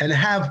 And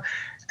have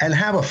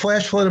a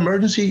flash flood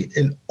emergency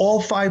in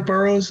all 5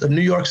 boroughs of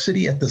New York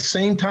City at the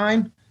same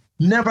time.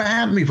 Never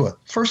happened before.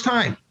 First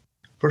time.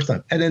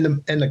 And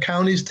in the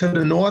counties to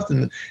the north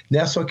and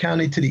Nassau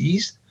County to the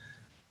east.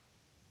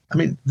 I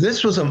mean,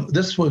 this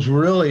was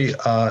really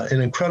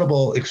an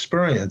incredible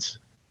experience.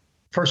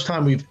 First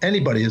time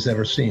anybody has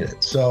ever seen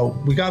it. So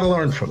we got to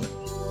learn from it.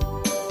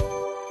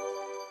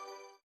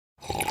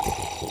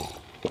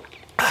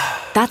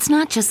 That's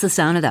not just the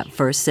sound of that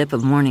first sip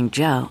of Morning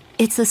Joe.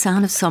 It's the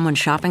sound of someone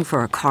shopping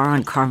for a car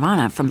on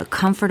Carvana from the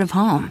comfort of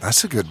home.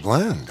 That's a good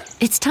blend.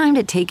 It's time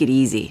to take it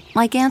easy,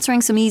 like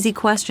answering some easy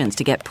questions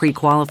to get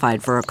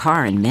pre-qualified for a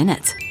car in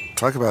minutes.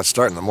 Talk about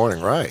starting the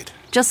morning right.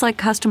 Just like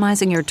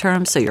customizing your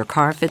terms so your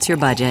car fits your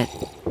budget.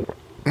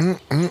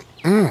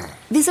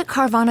 Visit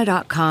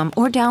Carvana.com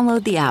or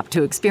download the app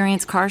to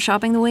experience car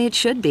shopping the way it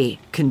should be.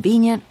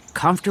 Convenient,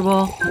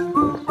 comfortable.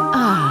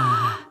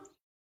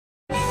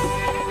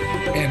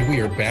 And we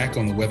are back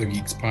on the Weather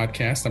Geeks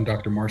podcast. I'm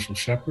Dr. Marshall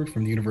Shepard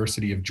from the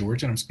University of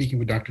Georgia, and I'm speaking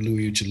with Dr.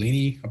 Louis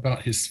Uccellini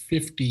about his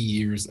 50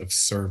 years of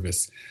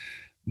service.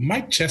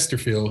 Mike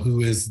Chesterfield,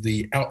 who is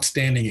the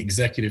outstanding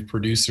executive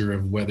producer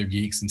of Weather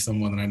Geeks and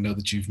someone that I know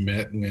that you've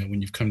met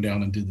when you've come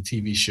down and do the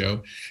TV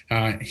show,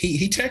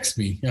 he texted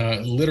me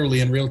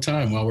literally in real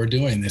time while we're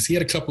doing this. He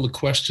had a couple of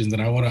questions,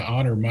 and I want to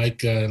honor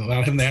Mike,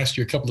 allow him to ask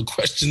you a couple of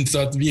questions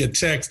via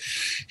text.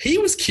 He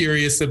was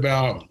curious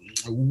about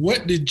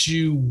What did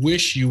you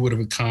wish you would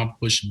have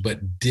accomplished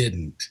but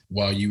didn't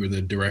while you were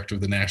the director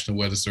of the National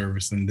Weather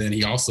Service? And then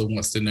he also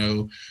wants to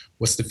know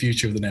what's the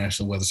future of the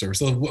National Weather Service.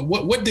 So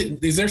what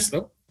is there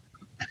something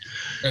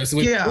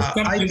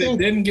that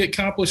didn't get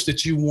accomplished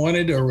that you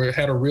wanted or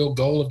had a real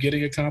goal of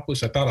getting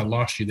accomplished? I thought I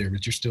lost you there,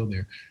 but you're still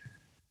there.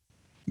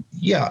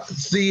 Yeah,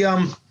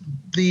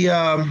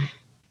 the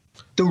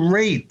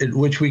rate at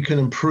which we can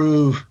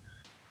improve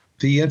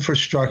the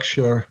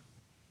infrastructure,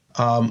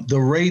 the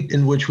rate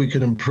in which we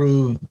can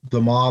improve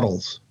the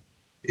models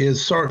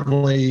is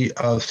certainly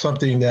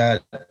something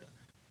that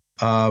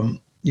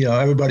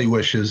everybody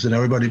wishes and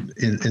everybody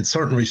in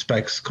certain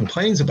respects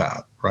complains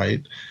about,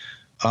 right?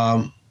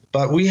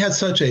 But we had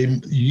such a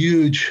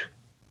huge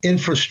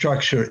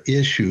infrastructure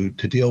issue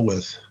to deal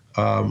with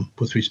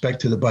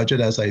respect to the budget,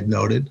 as I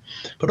noted,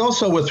 but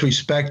also with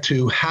respect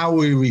to how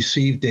we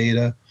receive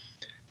data,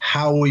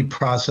 how we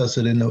process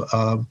it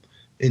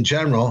in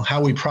general,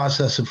 how we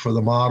process it for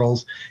the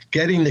models,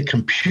 getting the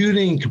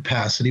computing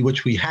capacity,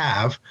 which we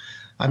have.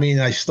 I mean,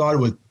 I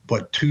started with,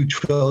 $2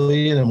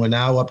 trillion, and we're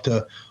now up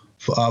to,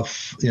 we're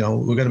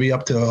going to be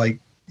up to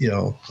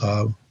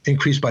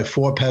increased by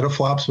 4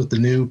 petaflops with the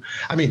new.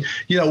 I mean,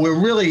 we're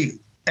really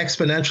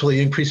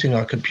exponentially increasing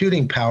our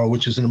computing power,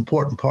 which is an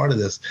important part of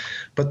this.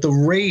 But the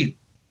rate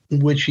in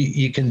which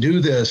you can do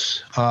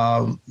this,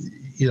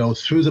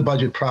 through the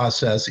budget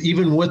process,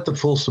 even with the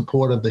full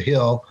support of the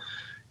Hill,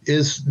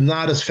 is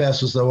not as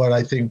fast as what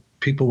I think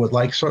people would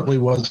like. Certainly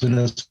wasn't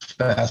as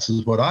fast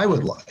as what I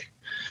would like.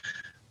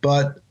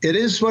 But it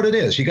is what it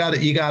is. You got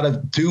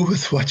to do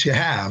with what you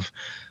have.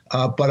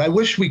 But I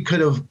wish we could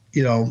have,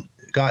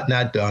 gotten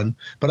that done.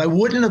 But I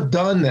wouldn't have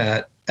done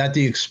that at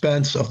the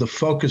expense of the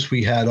focus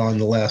we had on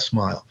the last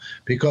mile,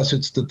 because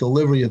it's the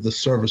delivery of the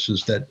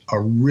services that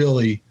are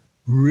really,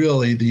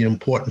 really the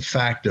important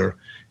factor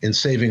in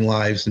saving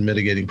lives and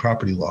mitigating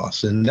property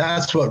loss. And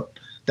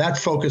that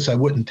focus I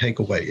wouldn't take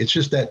away. It's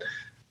just that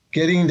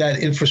getting that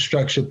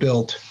infrastructure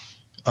built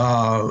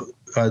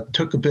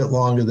took a bit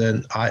longer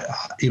than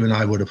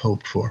I would have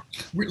hoped for.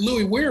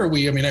 Louis, where are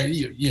we? I mean,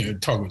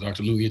 talking with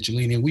Dr. Louis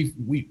Uccellini,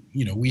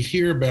 we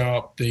hear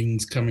about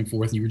things coming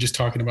forth. And you were just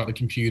talking about the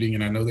computing,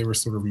 and I know there were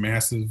sort of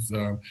massive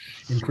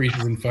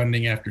increases in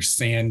funding after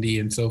Sandy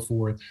and so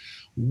forth.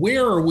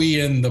 Where are we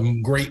in the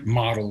great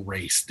model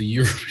race? The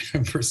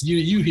European person,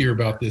 you hear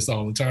about this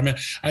all the time, and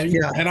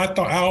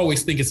I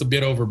always think it's a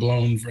bit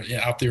overblown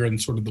out there in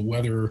sort of the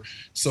weather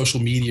social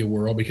media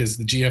world, because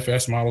the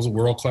GFS model is a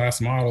world-class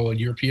model, a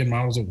European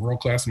model is a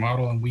world-class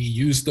model, and we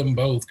use them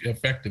both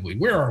effectively.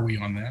 Where are we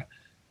on that?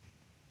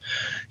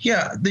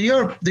 Yeah, the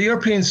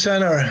European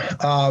Center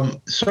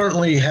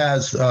certainly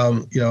has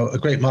a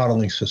great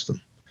modeling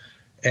system,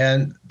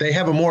 and they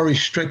have a more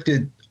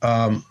restricted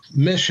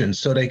mission,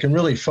 so they can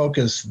really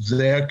focus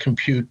their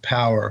compute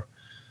power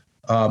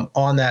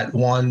on that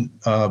one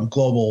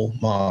global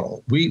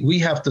model. We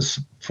have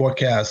to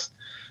forecast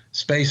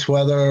space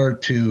weather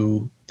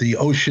to the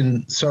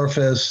ocean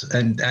surface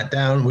and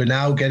down. We're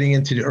now getting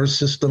into the Earth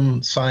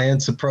system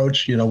science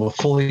approach, with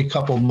fully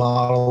coupled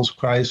models,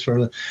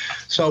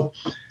 So,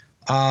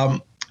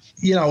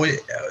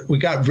 we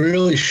got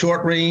really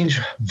short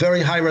range,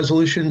 very high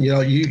resolution.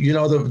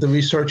 The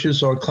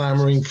researchers are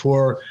clamoring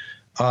for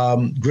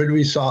grid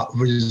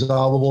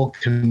resolvable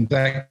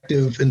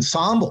convective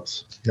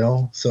ensembles,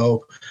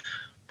 So,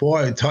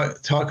 boy,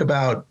 talk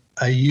about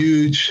a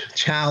huge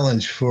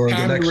challenge for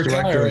the next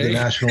director of the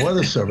National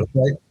Weather Service,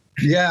 right?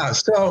 Yeah.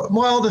 So,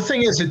 well, the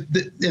thing is,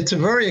 it's a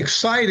very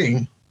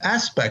exciting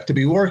aspect to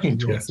be working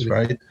towards,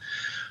 right?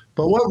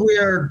 But what we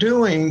are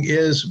doing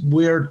is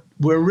we're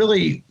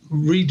really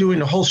redoing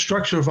the whole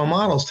structure of our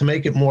models to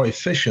make it more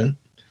efficient,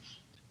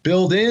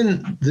 build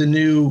in the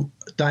new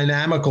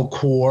dynamical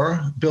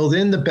core, build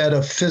in the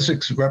better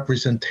physics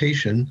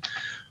representation.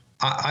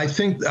 I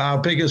think our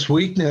biggest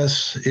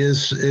weakness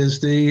is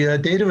the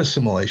data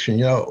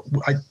assimilation.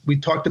 We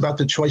talked about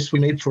the choice we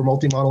made for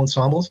multi-model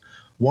ensembles.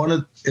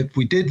 If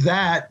we did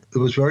that, it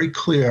was very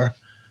clear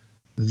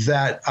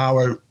that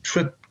our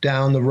trip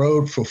down the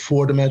road for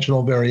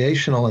 4-dimensional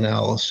variational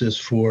analysis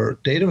for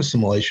data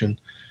assimilation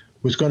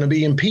was going to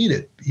be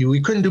impeded.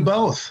 We couldn't do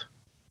both.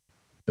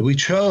 We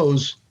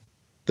chose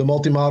the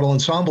multi-model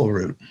ensemble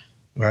route,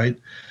 right?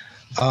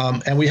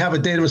 And we have a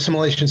data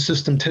assimilation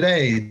system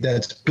today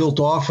that's built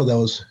off of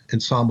those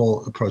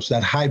ensemble approach,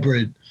 that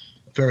hybrid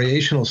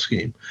variational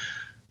scheme.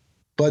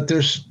 But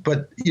there's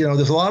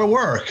a lot of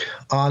work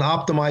on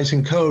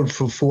optimizing code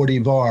for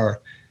 4D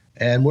VAR,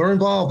 and we're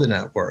involved in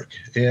that work.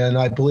 And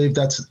I believe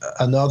that's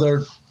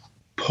another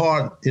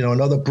part,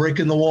 another brick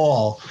in the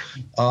wall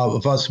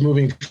of us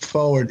moving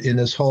forward in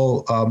this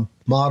whole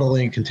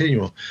modeling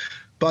continuum.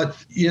 But,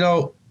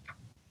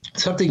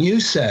 something you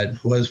said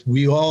was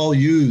we all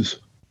use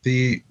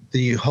the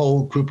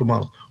whole group of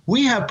models.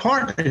 We have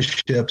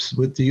partnerships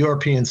with the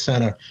European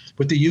Center,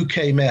 with the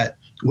UK Met,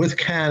 with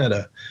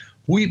Canada.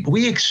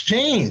 We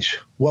exchange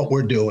what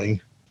we're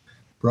doing,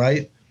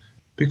 right?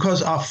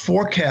 Because our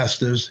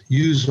forecasters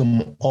use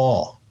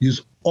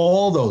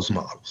all those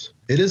models.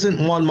 It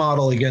isn't one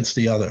model against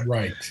the other.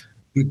 Right.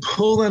 We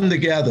pull them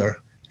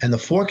together, and the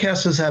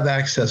forecasters have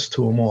access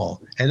to them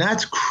all. And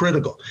that's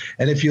critical.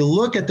 And if you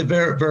look at the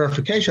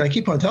verification, I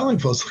keep on telling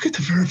folks, look at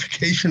the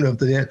verification of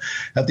the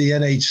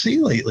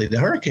NHC lately, the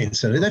Hurricane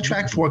Center. That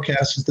track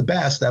forecast is the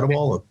best out of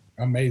all of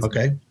them. Amazing.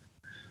 Okay.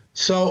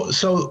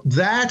 So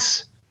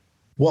that's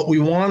what we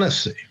want to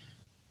see.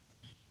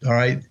 All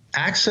right.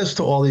 Access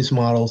to all these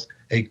models,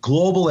 a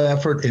global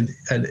effort, and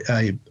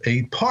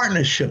a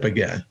partnership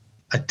again,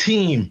 a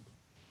team,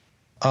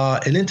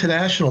 an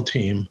international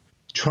team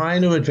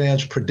trying to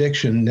advance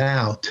prediction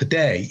now,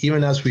 today,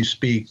 even as we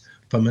speak,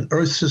 from an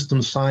Earth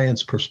system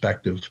science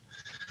perspective,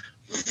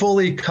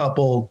 fully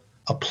coupled,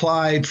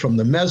 applied from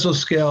the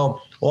mesoscale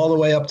all the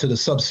way up to the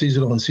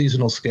subseasonal and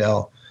seasonal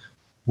scale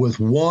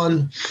with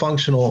one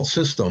functional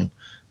system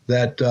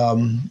that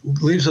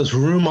leaves us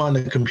room on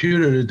the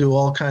computer to do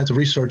all kinds of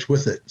research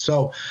with it.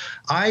 So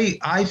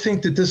I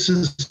think that this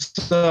is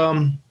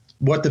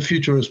what the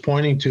future is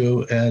pointing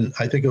to, and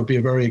I think it'll be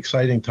a very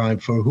exciting time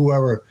for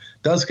whoever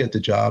does get the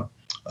job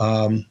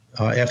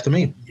after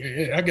me.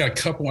 I got a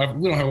couple.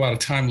 We don't have a lot of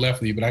time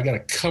left with you, but I got a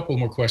couple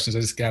more questions I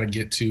just got to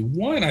get to.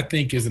 One, I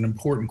think, is an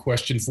important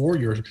question for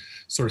your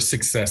sort of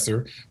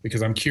successor,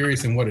 because I'm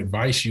curious in what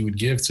advice you would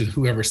give to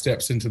whoever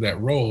steps into that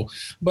role.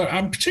 But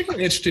I'm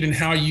particularly interested in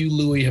how you,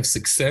 Louis, have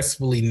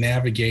successfully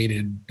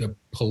navigated the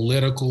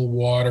political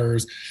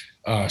waters,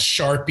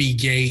 Sharpie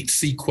Gate,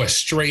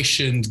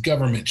 sequestrations,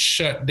 government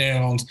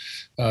shutdowns,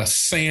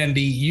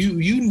 Sandy.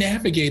 You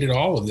navigated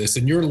all of this,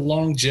 and your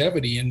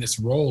longevity in this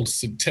role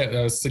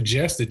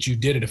suggests that you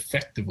did it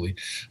effectively.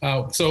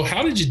 So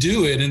how did you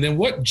do it? And then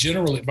what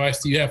general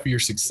advice do you have for your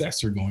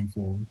successor going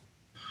forward?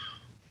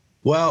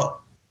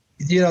 Well,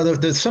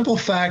 the simple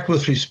fact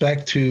with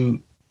respect to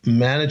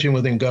managing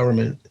within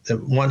government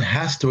that one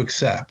has to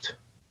accept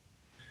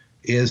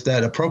is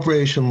that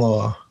appropriation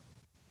law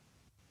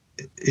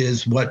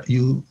is what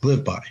you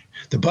live by.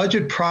 The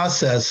budget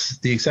process,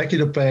 the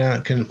executive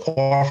branch can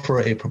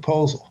offer a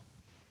proposal.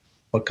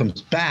 What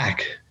comes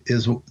back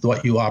is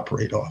what you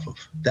operate off of.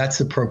 That's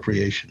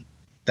appropriation.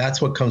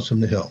 That's what comes from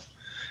the Hill.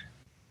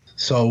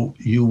 So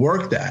you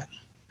work that.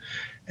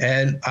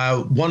 And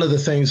one of the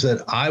things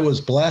that I was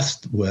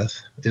blessed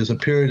with is a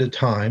period of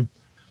time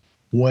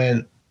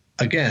when,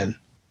 again,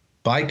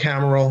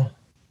 bicameral,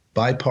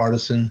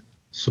 bipartisan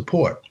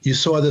support. You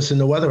saw this in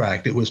the Weather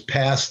Act. It was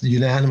passed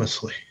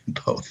unanimously in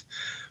both,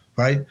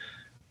 right?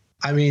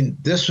 I mean,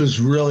 this was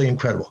really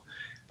incredible.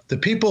 The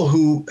people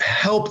who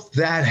helped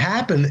that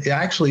happen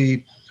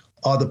actually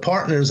are the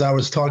partners I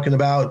was talking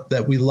about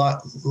that we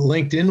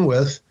linked in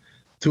with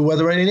through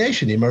Weather Ready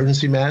Nation, the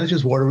emergency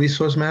managers, water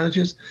resource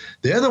managers.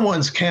 They're the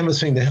ones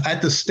canvassing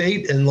at the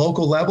state and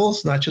local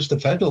levels, not just the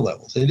federal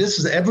levels. And this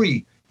is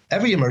every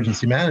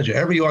emergency manager,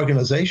 every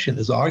organization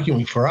is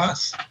arguing for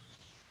us.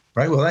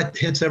 Right. Well, that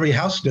hits every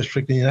House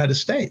district in the United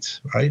States.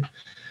 Right.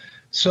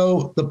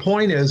 So the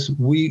point is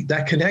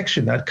that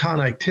connection, that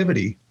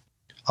connectivity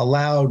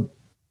allowed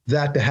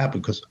that to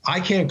happen, because I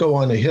can't go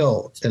on the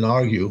Hill and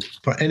argue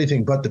for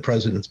anything but the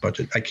president's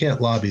budget. I can't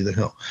lobby the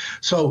Hill.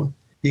 So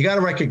you got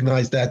to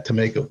recognize that to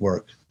make it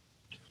work.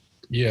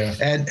 Yeah.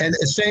 And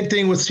the same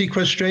thing with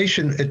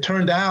sequestration. It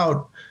turned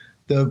out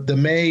the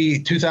May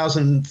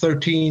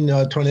 2013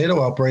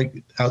 tornado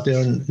outbreak out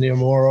there near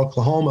Moore,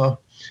 Oklahoma,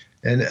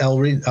 and El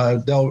Reno,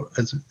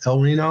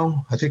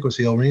 I think it was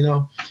the El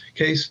Reno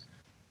case.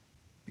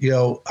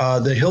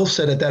 The Hill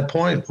said at that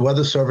point,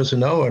 Weather Service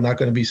and NOAA are not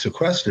going to be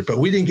sequestered. But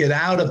we didn't get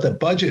out of the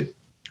budget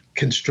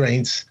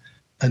constraints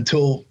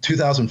until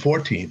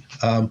 2014.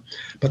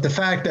 But the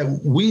fact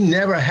that we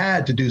never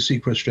had to do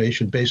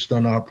sequestration based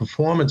on our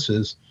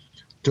performances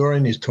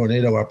during these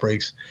tornado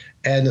outbreaks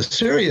and the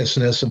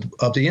seriousness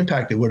of the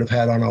impact it would have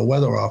had on our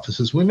weather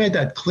offices, we made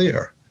that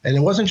clear. And it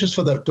wasn't just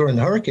during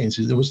the hurricane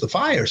season, it was the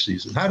fire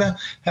season. How the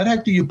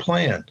heck do you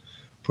plan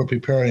for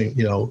preparing,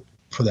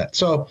 for that?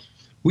 So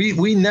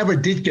we never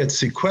did get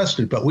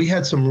sequestered, but we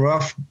had some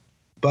rough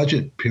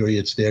budget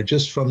periods there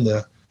just from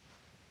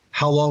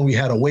how long we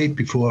had to wait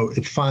before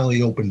it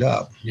finally opened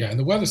up. Yeah, and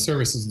the Weather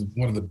Service is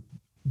one of the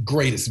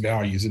greatest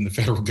values in the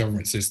federal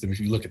government system if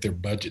you look at their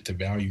budget to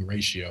value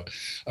ratio.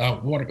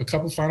 A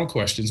couple final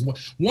questions.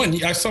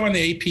 One, I saw in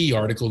the AP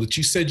article that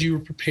you said you were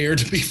prepared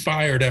to be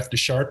fired after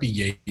Sharpie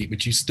Gate,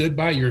 but you stood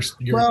by your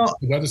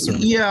Weather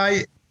Service.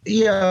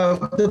 Yeah.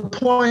 The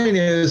point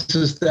is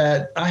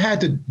that I had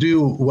to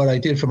do what I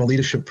did from a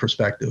leadership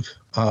perspective,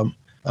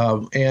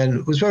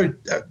 and was very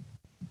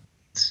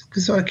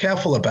sort of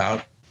careful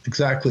about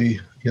exactly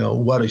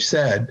what I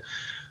said,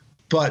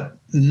 but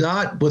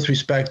not with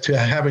respect to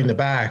having the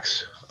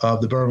backs of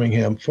the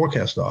Birmingham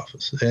Forecast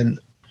Office. And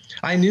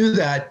I knew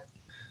that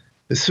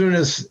as soon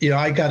as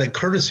I got a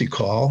courtesy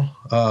call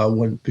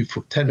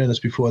 10 minutes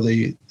before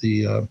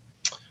that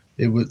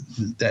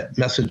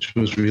message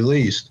was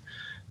released,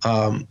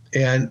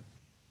 and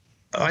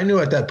I knew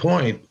at that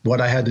point what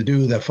I had to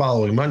do that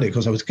following Monday,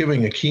 because I was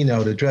giving a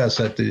keynote address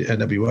at the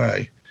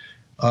NWA,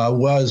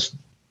 was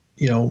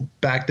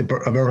back to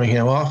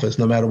Birmingham office,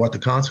 no matter what the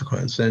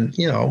consequence. And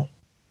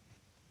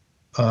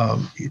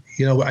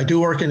I do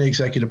work in the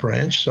executive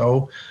branch,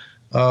 so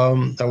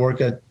I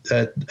work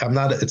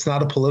it's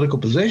not a political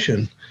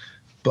position,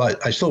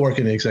 but I still work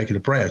in the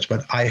executive branch.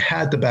 But I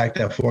had to back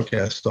that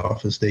forecast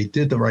office. They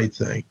did the right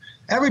thing.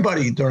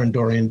 Everybody during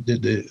Dorian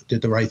did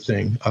the right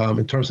thing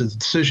in terms of the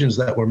decisions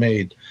that were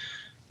made,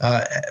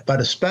 but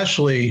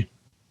especially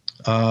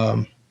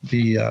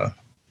the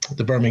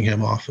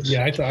Birmingham office.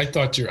 Yeah, I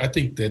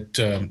think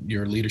that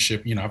your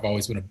leadership, I've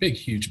always been a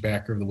huge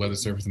backer of the Weather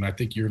Service, and I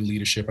think your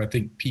leadership, I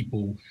think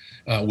people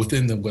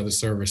within the Weather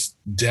Service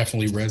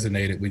definitely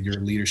resonated with your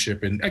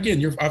leadership. And again,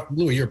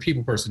 Louis, you're a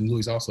people person.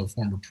 Louis is also a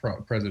former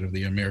president of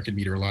the American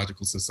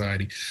Meteorological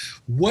Society.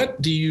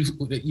 What do you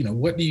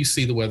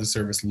see the Weather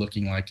Service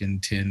looking like in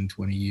 10,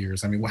 20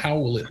 years? I mean, how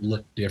will it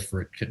look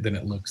different than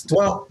it looks today?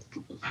 Well,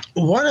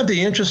 one of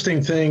the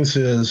interesting things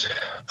is,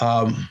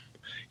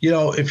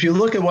 if you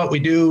look at what we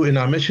do in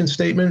our mission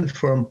statement,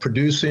 from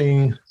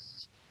producing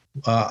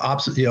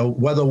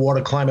weather,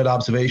 water, climate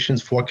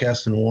observations,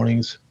 forecasts, and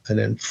warnings, and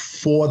then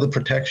for the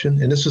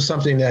protection. And this is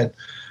something that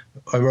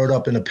I wrote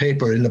up in a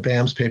paper, in the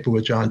BAMS paper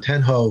with John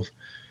Tenhove,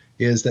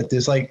 is that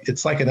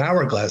it's like an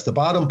hourglass. The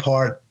bottom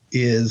part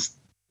is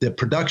the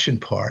production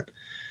part.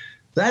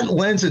 That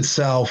lends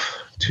itself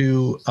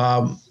to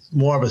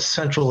more of a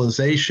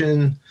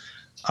centralization,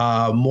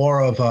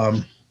 more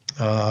of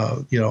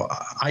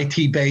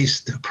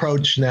IT-based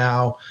approach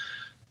now.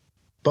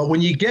 But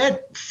when you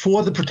get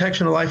for the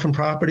protection of life and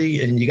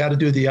property, and you got to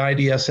do the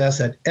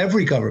IDSS at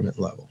every government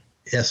level,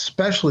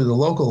 especially the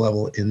local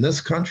level in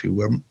this country,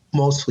 where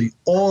mostly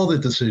all the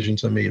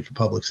decisions are made for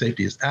public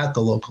safety is at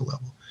the local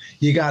level,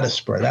 you got to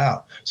spread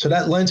out. So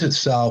that lends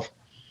itself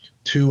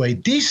to a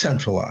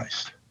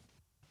decentralized.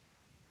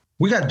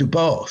 We got to do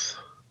both.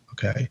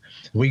 Okay.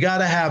 We got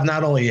to have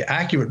not only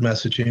accurate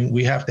messaging,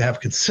 we have to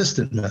have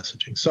consistent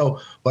messaging. So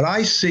what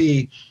I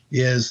see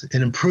is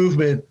an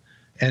improvement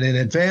and an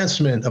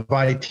advancement of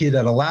IT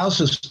that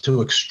allows us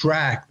to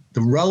extract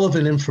the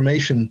relevant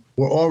information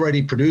we're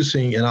already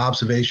producing in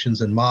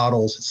observations and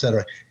models, et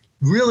cetera.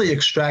 Really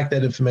extract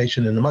that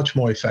information in a much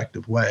more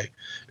effective way,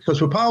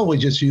 because we're probably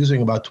just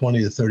using about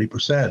 20 to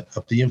 30%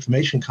 of the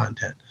information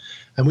content.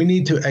 And we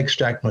need to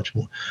extract much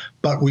more.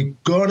 But we're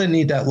going to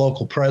need that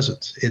local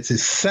presence. It's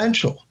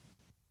essential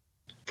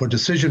for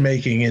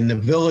decision-making in the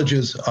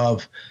villages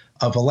of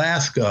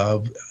Alaska,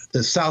 of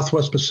the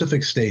Southwest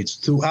Pacific states,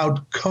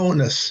 throughout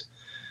CONUS,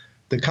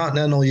 the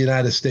continental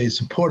United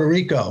States, Puerto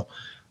Rico,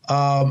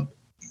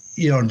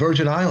 and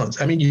Virgin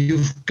Islands. I mean,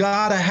 you've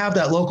got to have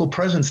that local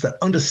presence that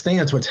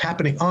understands what's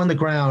happening on the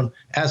ground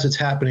as it's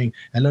happening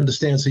and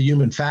understands the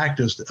human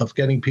factors of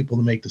getting people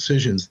to make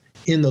decisions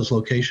in those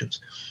locations.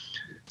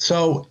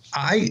 So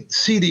I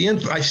see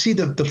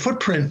the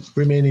footprint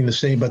remaining the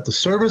same, but the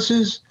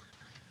services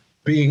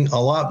being a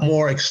lot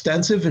more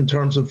extensive in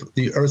terms of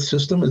the Earth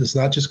system. It's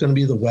not just going to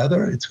be the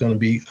weather. It's going to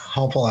be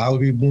harmful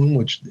algae bloom,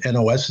 which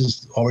NOS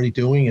is already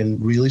doing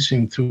and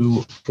releasing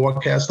through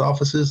forecast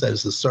offices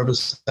as the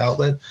service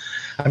outlet.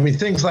 I mean,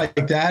 things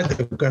like that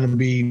are going to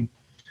be,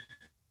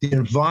 the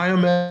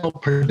environmental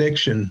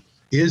prediction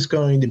is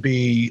going to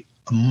be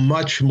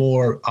much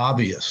more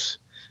obvious,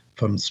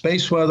 from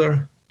space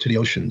weather to the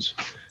oceans.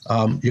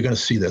 You're going to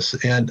see this,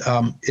 and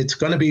it's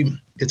going to be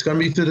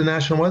through the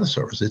National Weather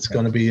Service. It's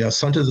going to be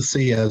sun to the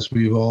sea as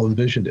we've all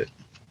envisioned it.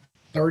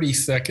 30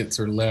 seconds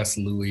or less,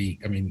 Louis.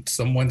 I mean,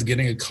 someone's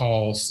getting a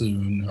call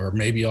soon, or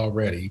maybe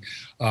already,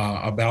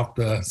 about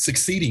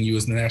succeeding you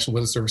as the National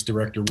Weather Service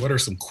Director. What are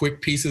some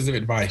quick pieces of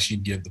advice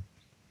you'd give them?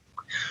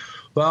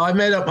 Well, I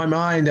made up my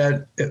mind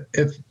that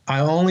if I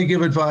only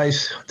give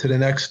advice to the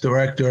next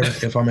director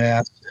if I'm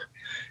asked,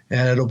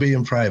 and it'll be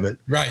in private.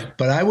 Right.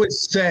 But I would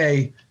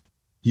say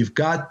you've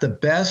got the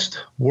best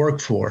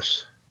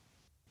workforce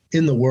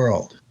in the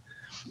world.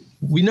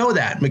 We know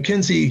that.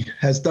 McKinsey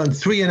has done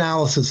 3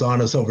 analyses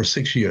on us over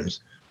 6 years.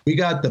 We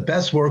got the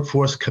best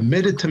workforce,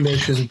 committed to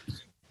mission,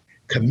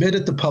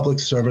 committed to public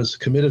service,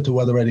 committed to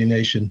Weather Ready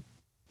Nation.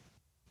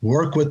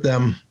 Work with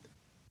them.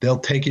 They'll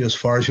take you as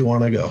far as you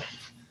want to go.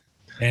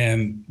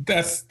 And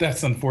that's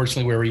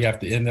unfortunately where we have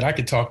to end it. I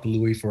could talk to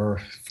Louis for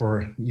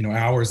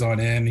hours on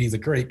end. He's a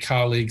great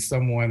colleague,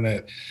 someone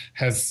that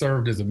has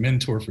served as a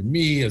mentor for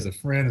me, as a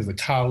friend, as a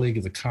colleague,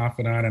 as a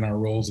confidant in our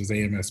roles as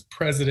AMS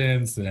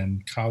presidents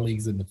and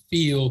colleagues in the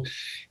field.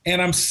 And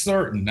I'm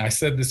certain, I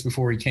said this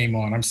before he came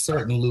on, I'm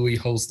certain Louis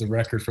holds the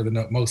record for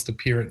the most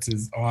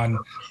appearances on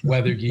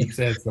Weather Geeks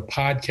as the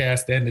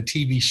podcast and the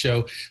TV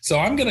show. So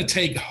I'm going to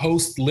take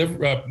host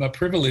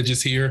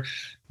privileges here.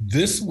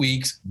 This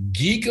week's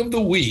Geek of the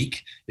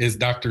Week is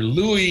Dr.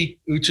 Louis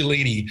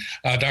Uccellini.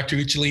 Dr.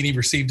 Uccellini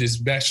received his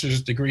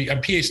PhD degree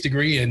at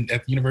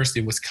the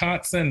University of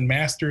Wisconsin,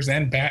 master's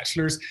and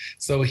bachelor's.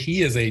 So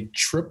he is a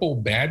triple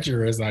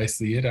badger, as I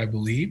see it, I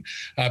believe.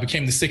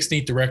 Became the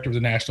 16th director of the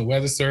National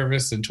Weather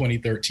Service in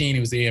 2013. He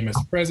was the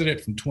AMS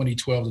president from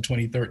 2012 to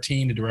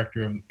 2013, the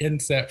director of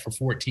INSET for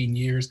 14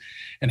 years,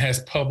 and has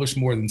published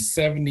more than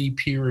 70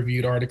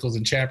 peer-reviewed articles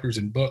and chapters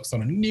and books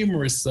on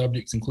numerous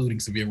subjects, including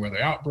severe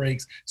weather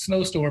outbreaks,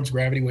 snowstorms,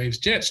 gravity waves,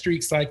 jet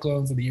streaks,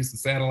 cyclones, and the use of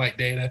satellite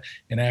data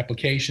and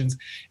applications.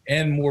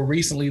 And more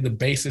recently, the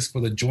basis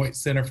for the Joint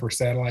Center for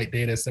Satellite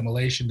Data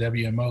Assimilation,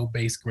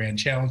 WMO-based Grand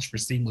Challenge for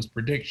Seamless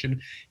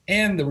Prediction,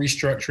 and the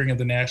restructuring of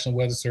the National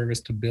Weather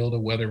Service to build a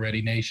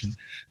weather-ready nation.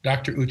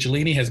 Dr.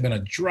 Uccellini has been a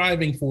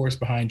driving force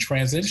behind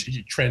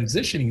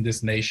transitioning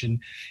this nation,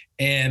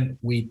 and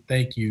we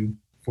thank you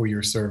for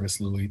your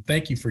service, Louis.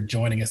 Thank you for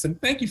joining us, and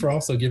thank you for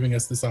also giving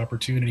us this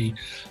opportunity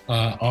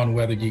on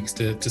Weather Geeks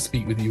to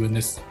speak with you in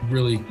this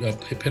really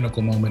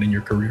pinnacle moment in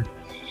your career.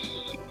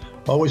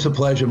 Always a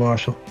pleasure,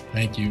 Marshall.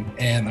 Thank you.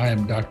 And I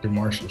am Dr.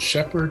 Marshall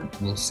Shepard.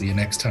 We'll see you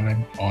next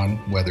time on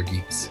Weather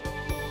Geeks.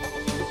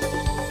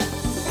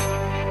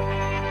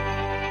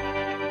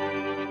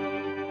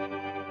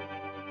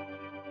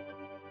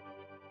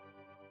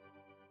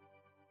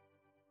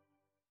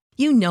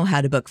 You know how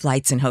to book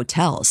flights and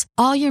hotels.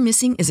 All you're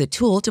missing is a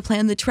tool to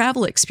plan the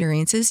travel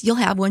experiences you'll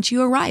have once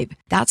you arrive.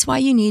 That's why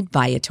you need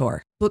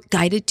Viator. Book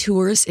guided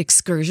tours,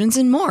 excursions,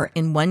 and more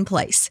in one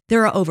place.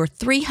 There are over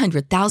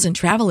 300,000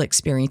 travel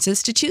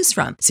experiences to choose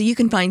from, so you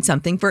can find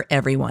something for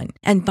everyone.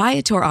 And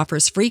Viator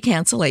offers free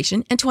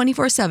cancellation and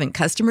 24/7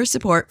 customer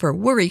support for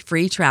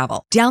worry-free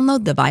travel.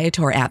 Download the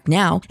Viator app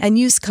now and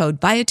use code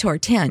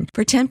Viator10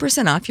 for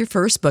 10% off your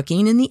first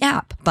booking in the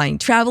app. Find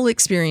travel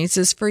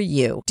experiences for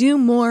you. Do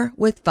more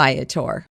with Viator.